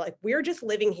working? We're like, we're just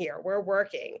living here, we're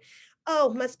working.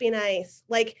 Oh, must be nice.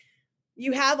 Like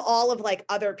you have all of like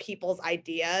other people's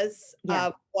ideas Yeah.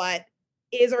 of what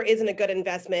is or isn't a good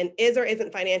investment, is or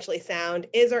isn't financially sound,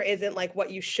 is or isn't like what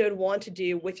you should want to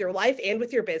do with your life and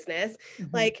with your business.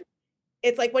 Mhm. Like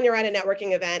it's like when you're at a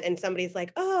networking event and somebody's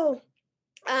like, oh,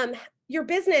 um, your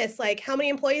business, like how many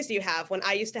employees do you have? When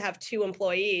I used to have 2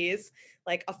 employees,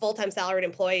 like a full-time salaried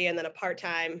employee and then a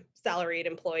part-time salaried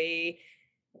employee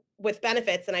with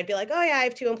benefits. And I'd be like, oh yeah, I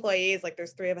have 2 employees. Like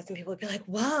there's 3 of us. And people would be like,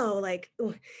 whoa, like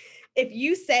ooh. If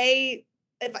you say,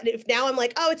 if now I'm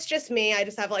like, oh, it's just me, I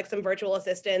just have like some virtual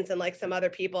assistants and like some other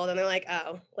people, then they're like,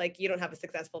 oh, like you don't have a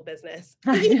successful business.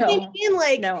 I You know what I know. mean?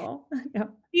 Like, No, no.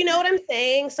 you know what I'm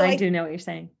saying? So I do know what you're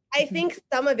saying. I think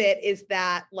some of it is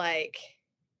that like,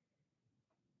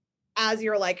 as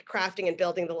you're like crafting and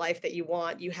building the life that you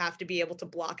want, you have to be able to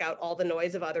block out all the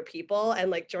noise of other people. And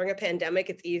like during a pandemic,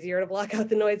 it's easier to block out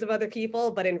the noise of other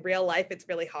people. But in real life, it's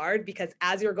really hard because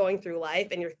as you're going through life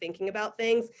and you're thinking about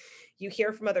things, you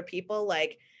hear from other people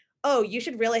like, oh, you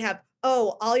should really have,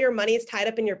 oh, all your money is tied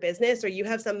up in your business, or you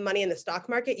have some money in the stock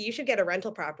market, you should get a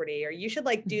rental property, or you should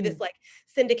like do this like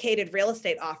syndicated real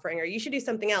estate offering, or you should do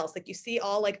something else. Like you see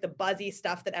all like the buzzy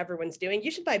stuff that everyone's doing. You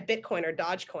should buy Bitcoin or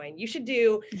Dogecoin. You should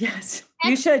do Yes, X,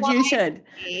 you should. Y, You should.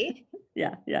 Z.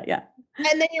 Yeah, yeah, yeah.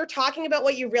 And then you're talking about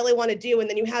what you really want to do. And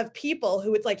then you have people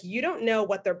who it's like, you don't know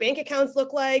what their bank accounts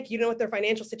look like. You don't know what their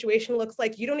financial situation looks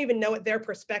like. You don't even know what their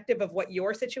perspective of what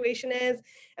your situation is.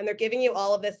 And they're giving you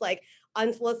all of this like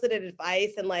unsolicited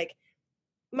advice, and like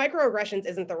microaggressions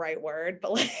isn't the right word,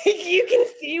 but like you can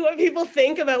see what people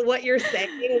think about what you're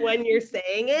saying when you're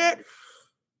saying it.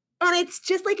 And it's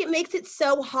just like, it makes it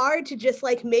so hard to just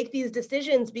like make these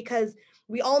decisions, because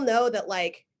we all know that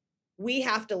like we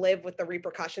have to live with the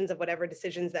repercussions of whatever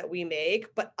decisions that we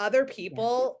make, but other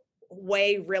people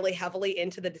weigh really heavily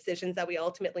into the decisions that we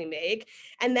ultimately make.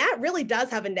 And that really does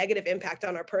have a negative impact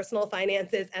on our personal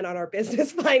finances and on our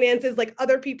business finances, like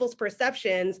other people's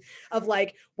perceptions of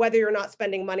like whether you're not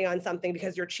spending money on something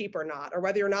because you're cheap or not, or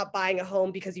whether you're not buying a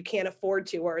home because you can't afford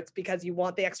to, or it's because you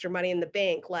want the extra money in the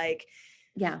bank. Like,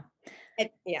 Yeah.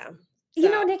 yeah. You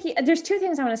know, So, Nikki, there's 2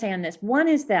 things I want to say on this. One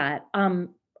is that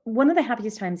one of the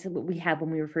happiest times that we had when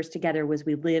we were first together was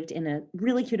we lived in a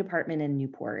really cute apartment in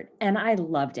Newport, and I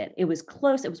loved it. It was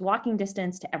close. It was walking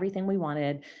distance to everything we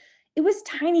wanted. It was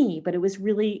tiny, but it was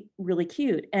really, really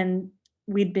cute. And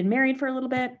we'd been married for a little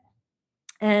bit,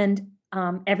 and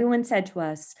everyone said to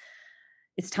us,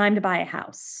 "It's time to buy a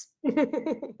house,"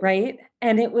 right?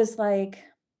 And it was like,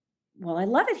 well, I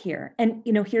love it here. And,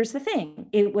 here's the thing.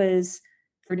 It was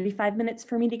 35 minutes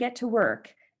for me to get to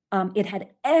work. It had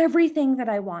everything that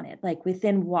I wanted, like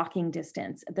within walking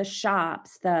distance, the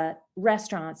shops, the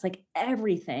restaurants, like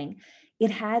everything.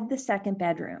 It had the second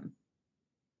bedroom.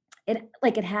 It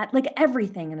had like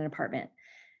everything in an apartment.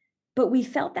 But we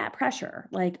felt that pressure.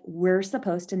 Like we're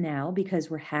supposed to now, because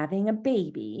we're having a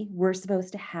baby, we're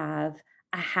supposed to have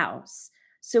a house.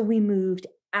 So we moved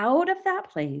out of that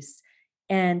place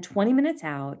and 20 minutes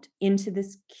out into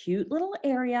this cute little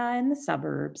area in the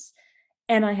suburbs.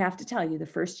 And I have to tell you, the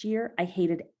first year, I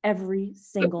hated every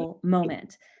single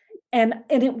moment. And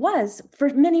it was for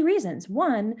many reasons.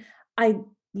 One, I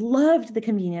loved the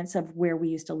convenience of where we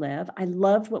used to live. I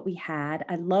loved what we had.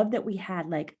 I loved that we had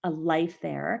like a life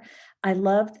there. I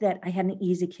loved that I had an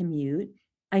easy commute.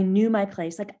 I knew my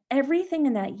place. Like everything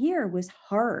in that year was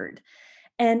hard.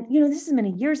 And, this is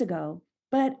many years ago,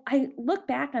 but I look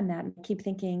back on that and keep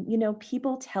thinking,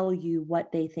 people tell you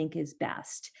what they think is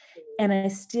best. And I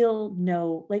still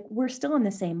know, like, we're still in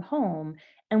the same home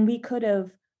and we could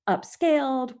have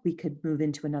upscaled, we could move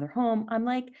into another home. I'm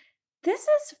like, this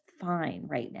is fine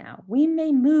right now. We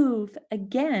may move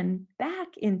again back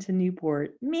into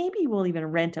Newport. Maybe we'll even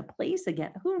rent a place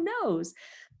again. Who knows?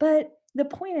 But the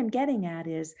point I'm getting at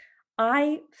is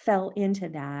I fell into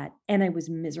that and I was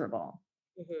miserable.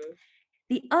 mhm.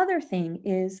 The other thing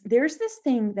is there's this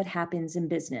thing that happens in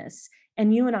business,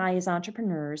 and you and I, as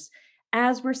entrepreneurs,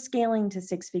 as we're scaling to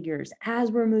 6 figures,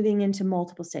 as we're moving into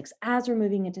multiple 6, as we're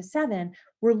moving into 7,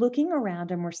 we're looking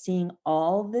around and we're seeing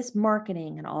all this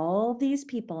marketing and all these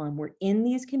people, and we're in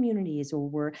these communities, or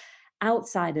we're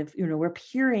outside of, we're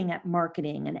peering at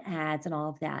marketing and ads and all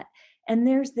of that. And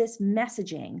there's this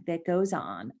messaging that goes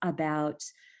on about,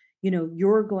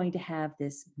 you're going to have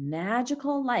this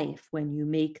magical life when you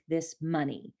make this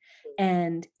money.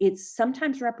 And it's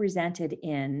sometimes represented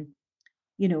in,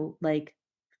 like,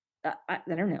 I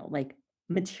don't know, like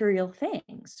material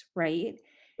things, right?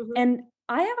 Mhm. And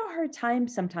I have a hard time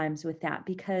sometimes with that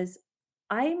because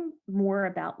I'm more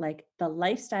about like the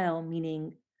lifestyle,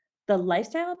 meaning the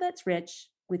lifestyle that's rich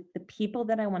with the people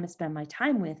that I want to spend my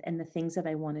time with and the things that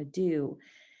I want to do.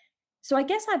 So I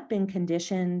guess I've been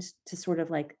conditioned to sort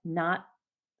of like not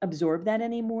absorb that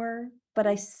anymore, but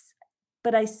I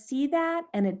see that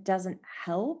and it doesn't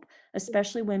help,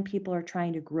 especially when people are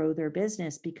trying to grow their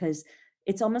business, because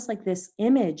it's almost like this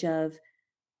image of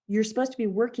you're supposed to be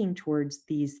working towards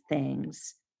these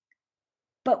things,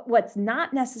 But what's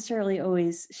not necessarily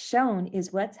always shown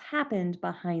is what's happened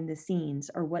behind the scenes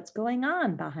or what's going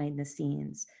on behind the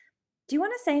scenes. Do you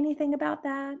want to say anything about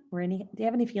that? Or do you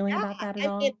have any feeling Yeah, about that at I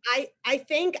mean, all?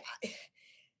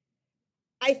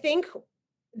 I think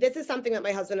this is something that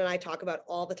my husband and I talk about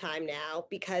all the time now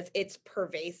because it's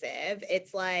pervasive.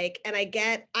 It's like, and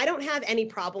I don't have any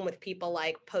problem with people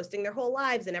like posting their whole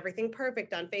lives and everything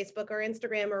perfect on Facebook or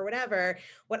Instagram or whatever.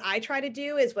 What I try to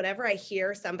do is whenever I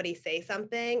hear somebody say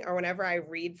something or whenever I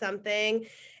read something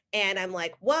and I'm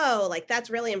like, whoa, like that's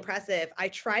really impressive. I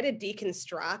try to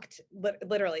deconstruct,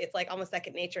 literally, it's like almost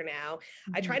second nature now.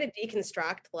 I Mhm, try to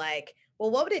deconstruct like,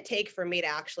 well, what would it take for me to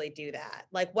actually do that?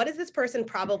 Like, what is this person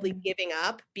probably mhm, giving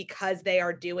up because they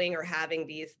are doing or having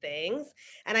these things?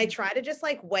 And I mm. try to just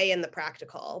like weigh in the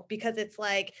practical because it's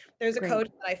like there's a Great. coach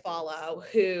that I follow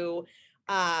who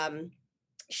um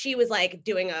she was like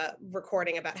doing a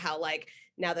recording about how like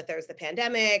now that there's the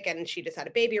pandemic and she just had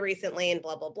a baby recently and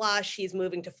blah blah blah, she's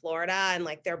moving to Florida and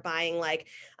like they're buying like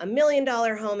 $1 million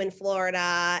home in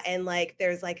Florida and like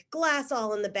there's like glass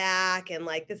all in the back and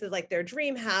like this is like their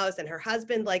dream house and her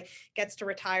husband like gets to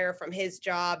retire from his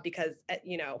job because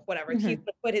whatever, he's Mhm.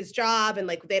 gonna quit his job and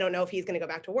like they don't know if he's going to go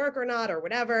back to work or not or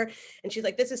whatever. And she's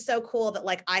like, this is so cool that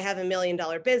like I have $1 million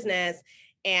business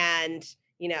and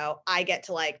I get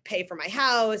to like pay for my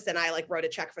house and I like wrote a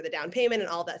check for the down payment and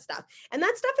all that stuff. And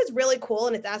that stuff is really cool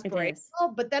and it's It is.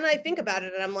 aspirational. But then I think about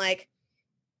it and I'm like,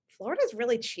 Florida's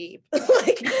really cheap.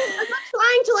 Like, I'm not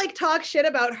trying to like talk shit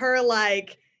about her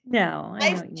like No, I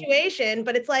know life what you mean. situation,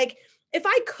 but it's like, if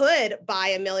I could buy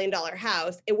 $1 million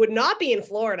house, it would not be in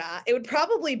Florida. It would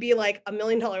probably be like $1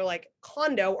 million like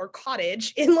condo or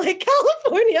cottage in like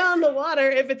California on the water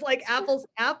if it's like apples to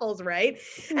apples, right?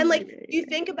 And Right, like right, you right.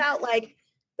 think about like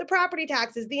the property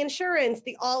taxes, the insurance,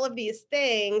 the all of these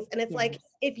things. And it's like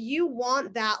Yes. if you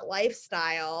want that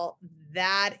lifestyle,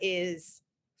 that is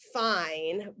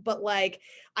fine. But like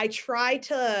I try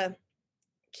to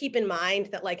keep in mind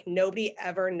that like nobody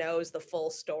ever knows the full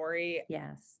story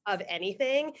Yes. of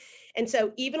anything. And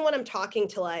so even when I'm talking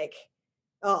to like,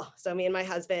 so me and my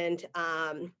husband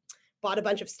bought a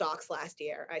bunch of stocks last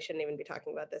year. I shouldn't even be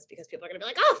talking about this because people are gonna be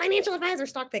like, oh, financial advisor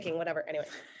stock picking, whatever. Anyway.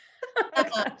 Oh my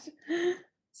Uh, gosh.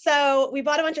 so we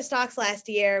bought a bunch of stocks last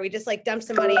year. We just like dumped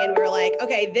some money and we were like,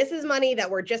 okay, this is money that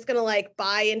we're just gonna like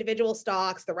buy individual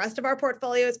stocks. The rest of our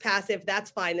portfolio is passive.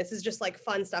 That's fine. This is just like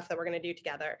fun stuff that we're gonna do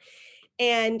together.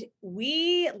 And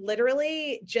we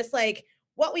literally just like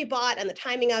what we bought and the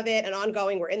timing of it and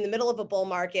ongoing, we're in the middle of a bull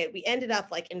market. We ended up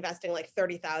like investing like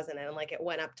 30,000 and like it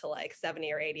went up to like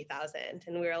 70 or 80,000.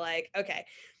 And we were like, okay,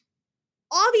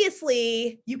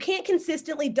 obviously you can't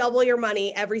consistently double your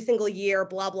money every single year,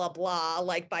 blah, blah, blah,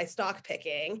 like by stock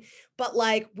picking. But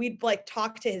like we'd like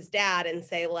talk to his dad and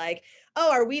say, like,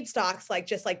 oh, our weed stocks like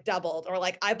just like doubled, or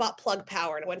like I bought Plug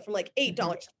Power and it went from like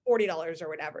Mhm. $8 to $40 or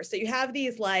whatever. So you have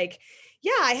these like,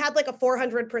 yeah, I had like a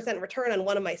 400% return on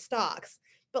one of my stocks.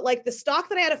 But like the stock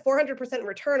that I had a 400%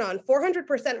 return on,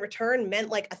 400% return meant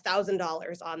like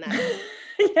 $1,000 on that.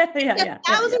 Yeah, yeah, A yeah,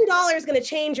 yeah, yeah. $1,000 going to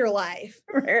change your life.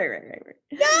 Right, right, right,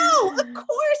 No, of right.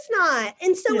 course not.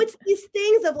 And so Yeah. it's these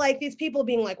things of like these people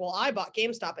being like, well, I bought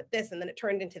GameStop at this and then it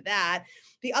turned into that.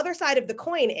 The other side of the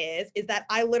coin is that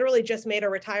I literally just made a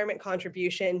retirement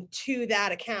contribution to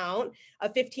that account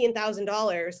of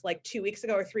 $15,000 like 2 weeks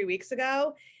ago or 3 weeks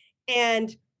ago.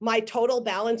 And my total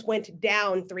balance went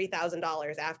down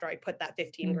 $3,000 after I put that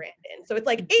 15 Mm, grand in. So it's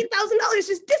like mhm. $8,000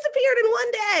 just disappeared in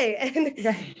one day.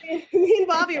 Right. And me and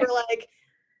Bobby were like,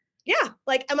 yeah,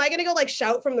 like, am I gonna go like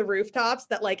shout from the rooftops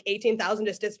that like 18,000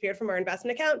 just disappeared from our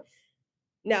investment account?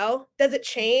 No. Does it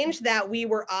change that we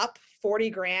were up 40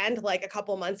 grand like a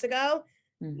couple months ago?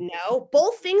 Mm, No.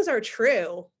 Both things are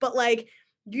true, but like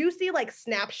you see like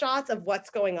snapshots of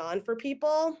what's going on for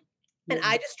people. And yeah.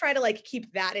 I just try to like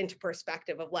keep that into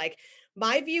perspective of like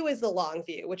my view is the long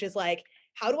view, which is like,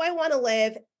 how do I want to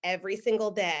live every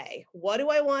single day? What do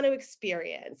I want to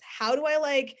experience? How do I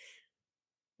like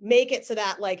make it so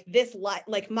that like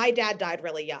like my dad died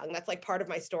really young. That's like part of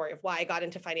my story of why I got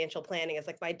into financial planning is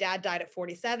like my dad died at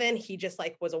 47. He just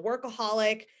like was a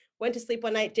workaholic, went to sleep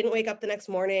one night, didn't wake up the next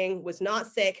morning, was not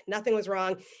sick, nothing was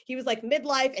wrong. He was like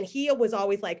midlife and he was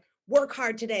always like, work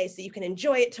hard today so you can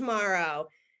enjoy it tomorrow.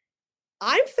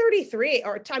 I'm 33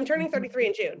 or I'm turning Mhm. 33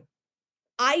 in June.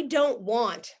 I don't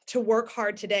want to work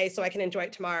hard today so I can enjoy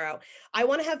it tomorrow. I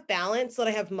want to have balance so that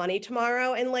I have money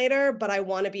tomorrow and later, but I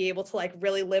want to be able to like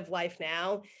really live life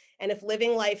now. And if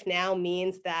living life now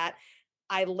means that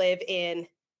I live in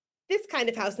this kind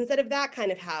of house instead of that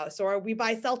kind of house, or we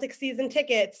buy Celtic season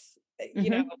tickets,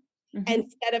 Mhm.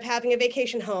 instead of having a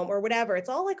vacation home or whatever. It's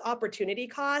all like opportunity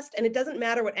cost, and it doesn't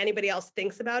matter what anybody else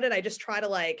thinks about it. I just try to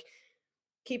like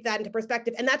keep that into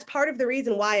perspective. And that's part of the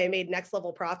reason why I made Next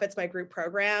Level Profits, my group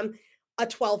program, a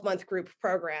 12-month group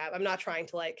program. I'm not trying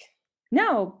to like.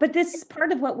 No, but this is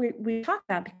part of what we talk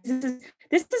about, because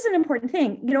this is an important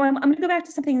thing. You know, I'm going to go back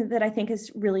to something that I think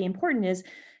is really important is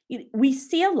we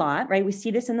see a lot, right? We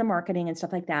see this in the marketing and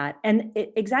stuff like that. And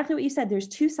exactly what you said, there's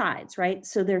two sides, right?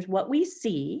 So there's what we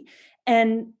see,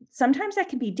 and sometimes that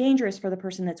can be dangerous for the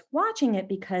person that's watching it,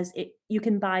 because you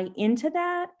can buy into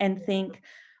that and think,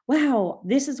 wow,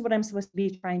 this is what I'm supposed to be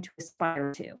trying to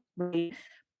aspire to, right?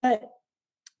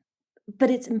 But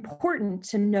it's important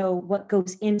to know what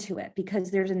goes into it, because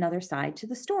there's another side to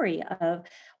the story of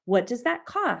what does that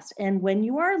cost, and when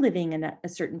you are living in a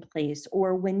certain place,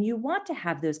 or when you want to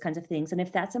have those kinds of things, and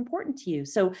if that's important to you.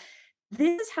 So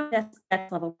this is how next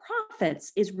level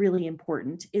profits is really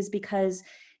important, is because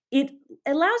it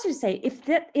allows you to say, if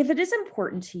it is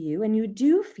important to you and you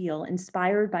do feel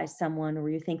inspired by someone, or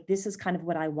you think this is kind of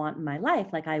what I want in my life,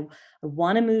 like I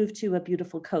want to move to a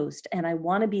beautiful coast, and I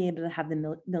want to be able to have the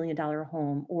 $1 million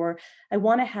home, or I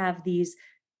want to have these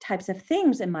types of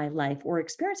things in my life or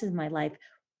experiences in my life,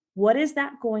 what is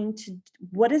that going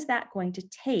to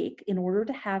take in order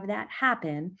to have that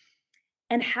happen?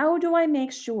 And how do I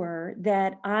make sure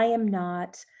that I am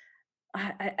not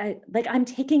like I'm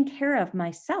taking care of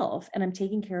myself and I'm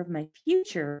taking care of my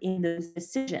future in those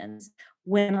decisions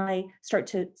when I start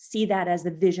to see that as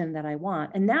the vision that I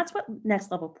want? And that's what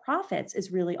Next Level Profits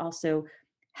is really also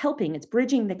helping. It's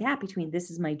bridging the gap between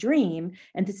this is my dream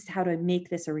and this is how to make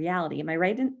this a reality. Am I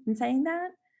right in saying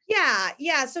that?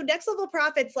 Yeah. So Next Level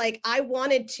Profits, like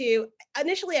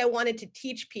initially I wanted to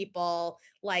teach people,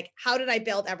 like, how did I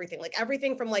build everything? Like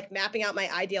everything from like mapping out my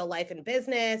ideal life and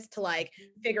business to like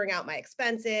figuring out my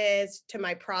expenses to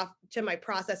my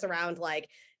process around like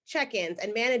check-ins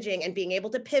and managing and being able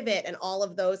to pivot and all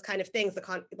of those kind of things,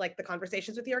 like the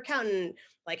conversations with your accountant,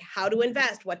 like how to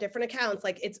invest, what different accounts,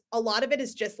 like it's a lot of it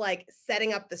is just like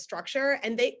setting up the structure.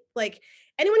 And they like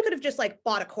anyone could have just like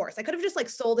bought a course. I could have just like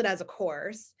sold it as a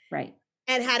course, right,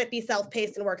 and had it be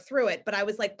self-paced and work through it. But I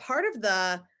was like, part of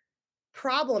the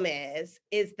problem is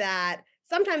that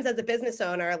sometimes as a business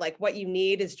owner, like what you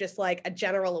need is just like a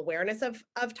general awareness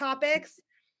of topics.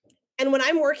 And when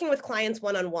I'm working with clients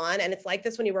one-on-one, and it's like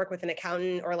this when you work with an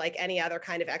accountant or like any other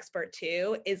kind of expert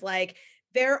too, is like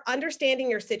they're understanding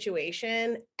your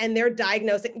situation and they're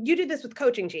diagnosing. You do this with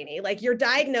coaching, Jeannie, like you're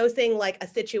diagnosing like a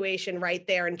situation right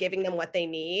there and giving them what they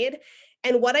need.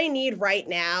 And what I need right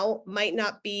now might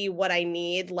not be what I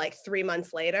need like 3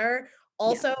 months later.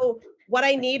 Also, what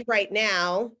I need right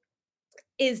now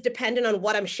is dependent on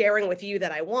what I'm sharing with you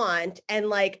that I want. And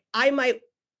like, I might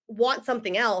want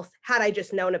something else had I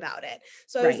just known about it.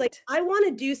 So I was like, I want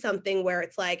to do something where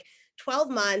it's like 12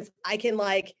 months, I can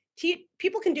like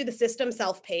people can do the system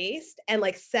self-paced and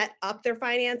like set up their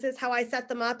finances how I set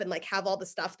them up and like have all the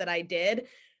stuff that I did.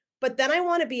 But then I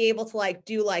want to be able to like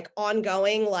do like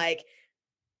ongoing, like,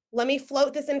 let me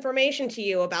float this information to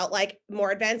you about like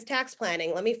more advanced tax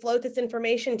planning. Let me float this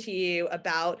information to you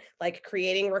about like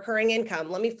creating recurring income.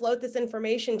 Let me float this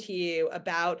information to you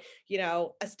about,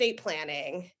 estate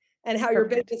planning and how your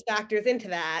business factors into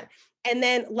that. And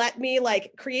then let me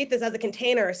like create this as a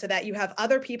container so that you have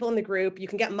other people in the group. You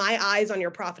can get my eyes on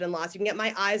your profit and loss. You can get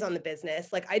my eyes on the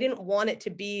business. Like I didn't want it to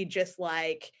be just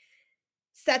like,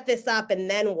 set this up and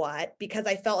then what, because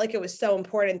I felt like it was so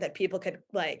important that people could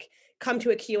like come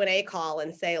to a Q&A call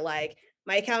and say like,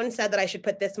 my accountant said that I should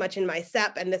put this much in my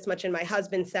SEP and this much in my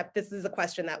husband's SEP. This is a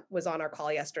question that was on our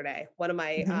call yesterday. One of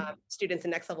my students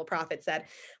in Next Level Profit said,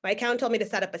 my accountant told me to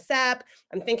set up a SEP.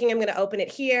 I'm thinking I'm going to open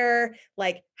it here.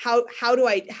 Like, how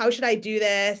should I do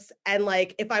this? And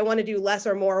like, if I want to do less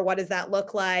or more, what does that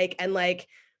look like? And like,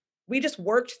 we just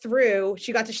worked through,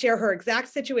 she got to share her exact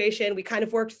situation. We kind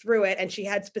of worked through it and she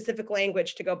had specific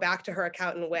language to go back to her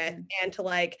accountant with and to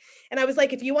like, and I was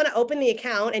like, if you want to open the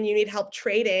account and you need help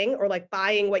trading or like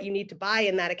buying what you need to buy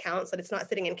in that account so that it's not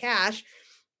sitting in cash,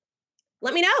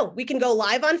 let me know. We can go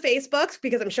live on Facebook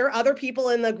because I'm sure other people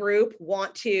in the group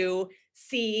want to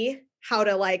see how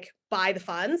to like buy the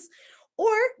funds. Or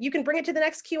you can bring it to the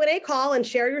next Q&A call and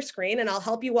share your screen and I'll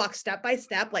help you walk step by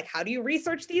step. Like, how do you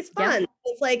research these funds?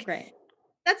 It's like,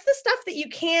 that's the stuff that you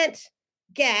can't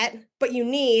get, but you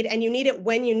need, and you need it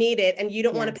when you need it. And you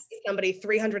don't want to pay somebody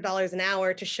 $300 an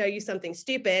hour to show you something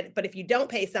stupid. But if you don't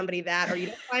pay somebody that, or you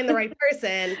don't find the right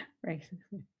person,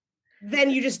 then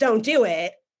you just don't do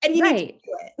it. And you need to Right.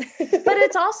 do it. But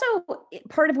it's also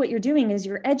part of what you're doing is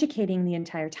you're educating the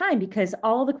entire time, because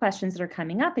all the questions that are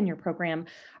coming up in your program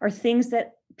are things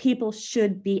that people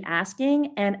should be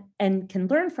asking and can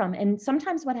learn from. And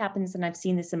sometimes what happens, and I've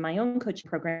seen this in my own coaching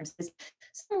programs, is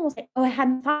someone will say, "Oh, I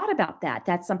hadn't thought about that.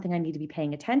 That's something I need to be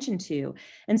paying attention to."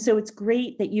 And so it's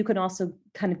great that you can also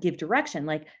kind of give direction,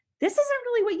 like, this isn't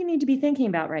really what you need to be thinking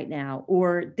about right now,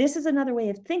 or this is another way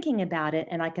of thinking about it,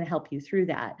 and I can help you through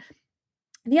that.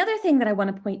 The other thing that I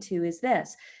want to point to is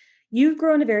this. You've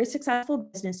grown a very successful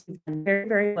business. You've done very,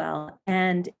 very well.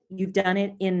 And you've done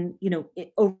it in,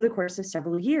 over the course of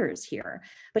several years here.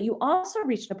 But you also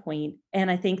reached a point, and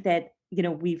I think that,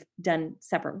 we've done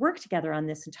separate work together on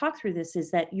this and talked through this,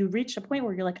 is that you reached a point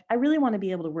where you're like, I really want to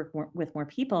be able to work with more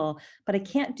people, but I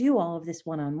can't do all of this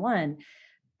one-on-one.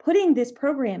 Putting this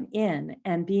program in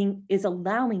and is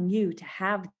allowing you to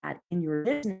have that in your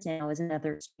business now as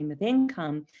another stream of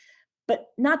income, but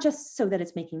not just so that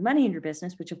it's making money in your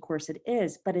business, which of course it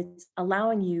is, but it's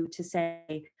allowing you to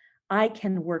say, I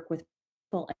can work with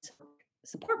people and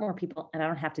support more people, and I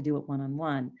don't have to do it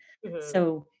one-on-one. Mhm.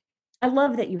 So I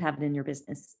love that you have it in your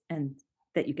business and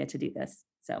that you get to do this.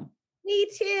 So Me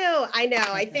too. I know.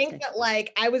 I think fantastic. that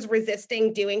like I was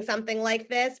resisting doing something like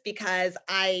this because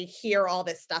I hear all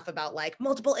this stuff about like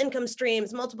multiple income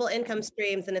streams,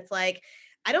 and it's like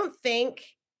I don't think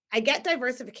I get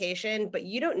diversification, but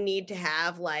you don't need to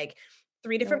have like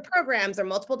three different Nope. programs or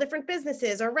multiple different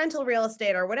businesses or rental real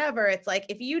estate or whatever. It's like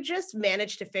if you just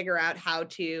manage to figure out how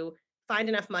to find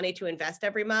enough money to invest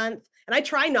every month. And I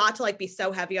try not to like be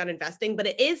so heavy on investing, but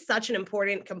it is such an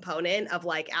important component of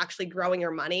like actually growing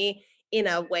your money in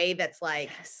a way that's like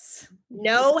Yes.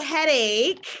 no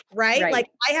headache, right? Right. Like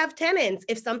I have tenants.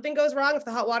 If something goes wrong, if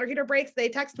the hot water heater breaks, they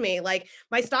text me. Like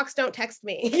my stocks don't text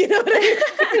me. You know what I mean?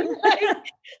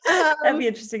 That'd Like, be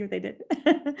interesting if they did.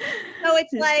 so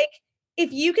it's like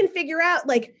if you can figure out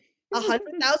like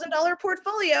 $100,000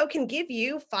 portfolio can give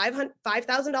you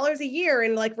 $5,000 a year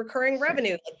in like recurring Sure.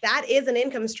 revenue. Like that is an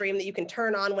income stream that you can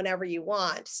turn on whenever you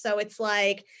want. So it's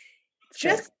like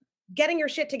Sure. just getting your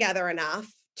shit together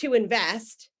enough to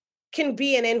invest can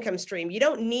be an income stream. You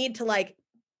don't need to like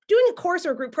doing a course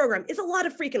or a group program is a lot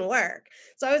of freaking work.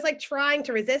 So I was like trying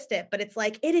to resist it, but it's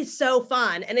like it is so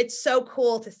fun and it's so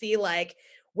cool to see like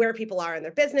where people are in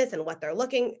their business and what they're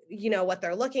looking, what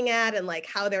they're looking at and like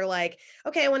how they're like,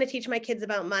 okay, I want to teach my kids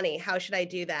about money. How should I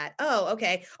do that? Oh,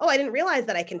 okay. Oh, I didn't realize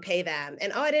that I can pay them.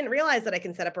 And oh, I didn't realize that I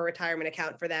can set up a retirement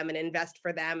account for them and invest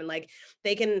for them. And like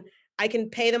I can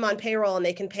pay them on payroll and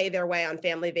they can pay their way on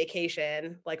family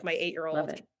vacation. Like my 8-year-old Love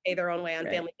can it. pay their own way on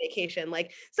Right. family vacation.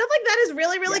 Like stuff like that is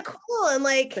really, really Yeah. cool. And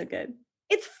like, So good.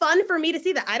 it's fun for me to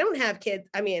see that. I don't have kids.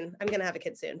 I mean, I'm going to have a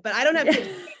kid soon, but I don't have kids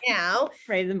right now.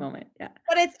 Right at the moment. Yeah.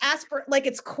 But it's like,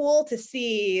 it's cool to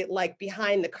see like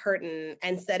behind the curtain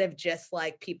instead of just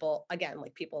like people, again,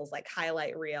 like people's like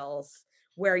highlight reels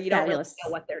where you don't really Fabulous.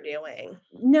 know what they're doing.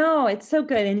 No, it's so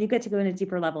good. And you get to go in a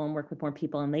deeper level and work with more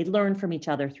people, and they learn from each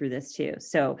other through this too.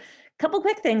 So a couple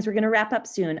quick things. We're going to wrap up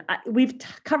soon. We've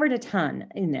covered a ton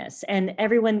in this, and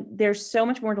everyone, there's so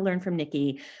much more to learn from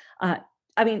Nikki. I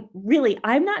mean, really,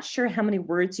 I'm not sure how many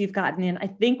words you've gotten in. I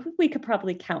think we could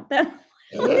probably count them.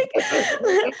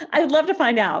 I'd love to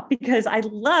find out, because I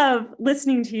love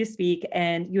listening to you speak,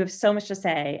 and you have so much to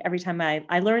say. Every time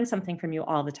I learn something from you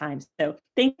all the time. So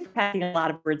thank you for packing a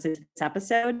lot of words into this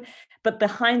episode, but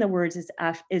behind the words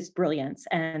is brilliance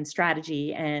and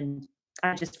strategy. And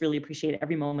I just really appreciate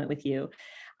every moment with you.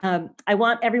 I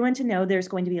want everyone to know there's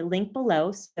going to be a link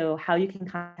below, so how you can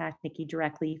contact Nikki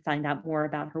directly, find out more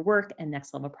about her work and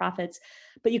Next Level Profits.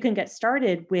 But you can get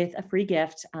started with a free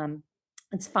gift.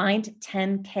 It's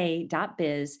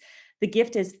find10k.biz. The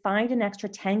gift is find an extra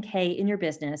 10K in your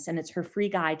business, and it's her free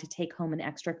guide to take home an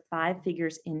extra 5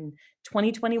 figures in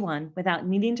 2021 without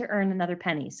needing to earn another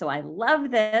penny. So I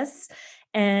love this.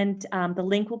 And the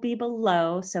link will be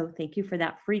below. So thank you for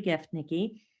that free gift,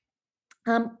 Nikki.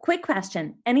 Quick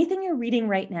question. Anything you're reading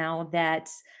right now that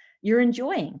you're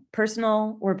enjoying,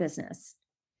 personal or business?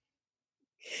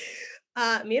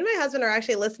 Me and my husband are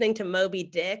actually listening to Moby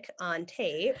Dick on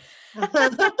tape.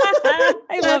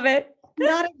 I love it.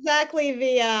 Not exactly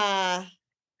the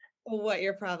what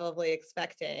you're probably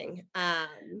expecting.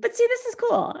 But see, this is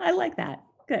cool. I like that.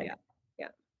 Good. Yeah.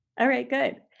 All right,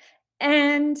 good.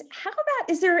 And how about,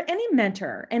 is there any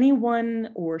mentor, anyone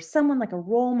or someone like a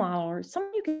role model or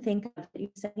someone you can think of that you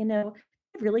say, they've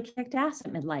really kicked ass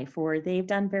at midlife, or they've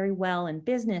done very well in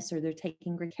business, or they're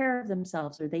taking great care of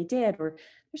themselves, or they did, or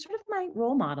they're sort of my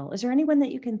role model? Is there anyone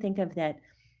that you can think of that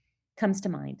comes to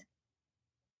mind?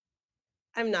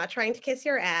 I'm not trying to kiss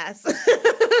your ass.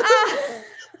 Ah.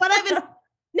 But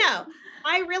no,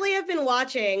 I really have been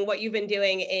watching what you've been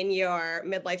doing in your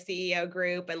midlife CEO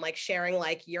group and like sharing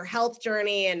like your health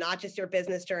journey and not just your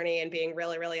business journey and being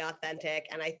really, really authentic.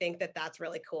 And I think that that's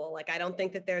really cool. Like, I don't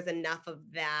think that there's enough of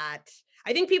that.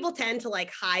 I think people tend to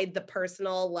like hide the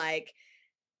personal, like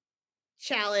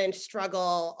challenge,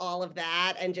 struggle, all of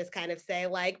that, and just kind of say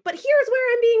like, but here's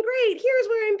where I'm being great. Here's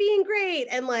where I'm being great.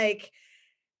 And like,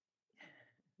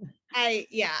 I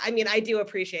mean, I do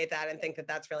appreciate that and think that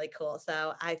that's really cool.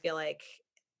 So I feel like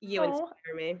you Oh,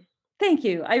 inspire me. thank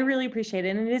you. I really appreciate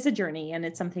it. And it is a journey, and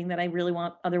it's something that I really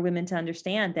want other women to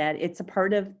understand, that it's a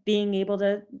part of being able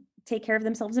to take care of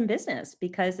themselves in business,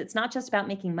 because it's not just about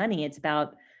making money. It's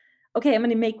about, okay, I'm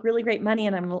going to make really great money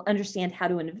and I'm going to understand how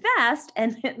to invest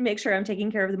and make sure I'm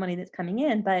taking care of the money that's coming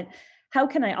in. But how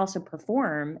can I also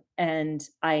perform? And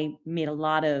I made a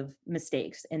lot of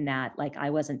mistakes in that. Like, I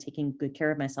wasn't taking good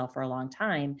care of myself for a long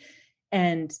time.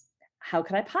 And how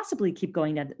could I possibly keep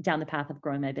going down the path of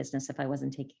growing my business if I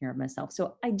wasn't taking care of myself?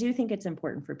 So I do think it's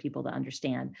important for people to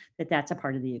understand that that's a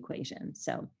part of the equation.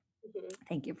 So Mhm.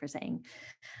 thank you for saying.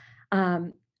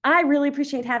 Um, I really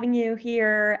appreciate having you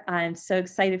here. I'm so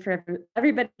excited for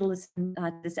everybody to listen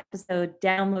to this episode.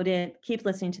 Download it. Keep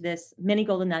listening to this. Many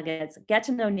golden nuggets. Get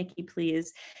to know Nikki,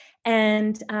 please.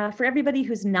 And for everybody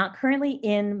who's not currently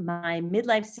in my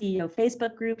Midlife CEO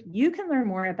Facebook group, you can learn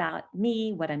more about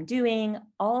me, what I'm doing,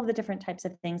 all of the different types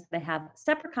of things that I have,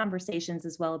 separate conversations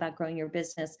as well about growing your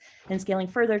business and scaling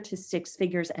further to 6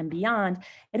 figures and beyond.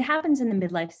 It happens in the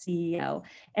Midlife CEO.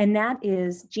 And that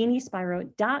is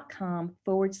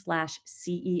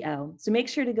jeanniespiro.com/CEO. So make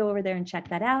sure to go over there and check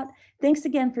that out. Thanks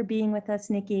again for being with us,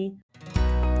 Nikki.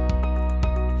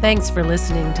 Thanks for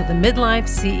listening to the Midlife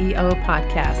CEO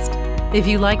podcast. If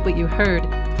you like what you heard,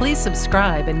 please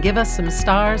subscribe and give us some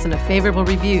stars and a favorable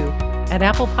review at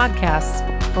Apple Podcasts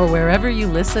or wherever you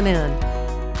listen in.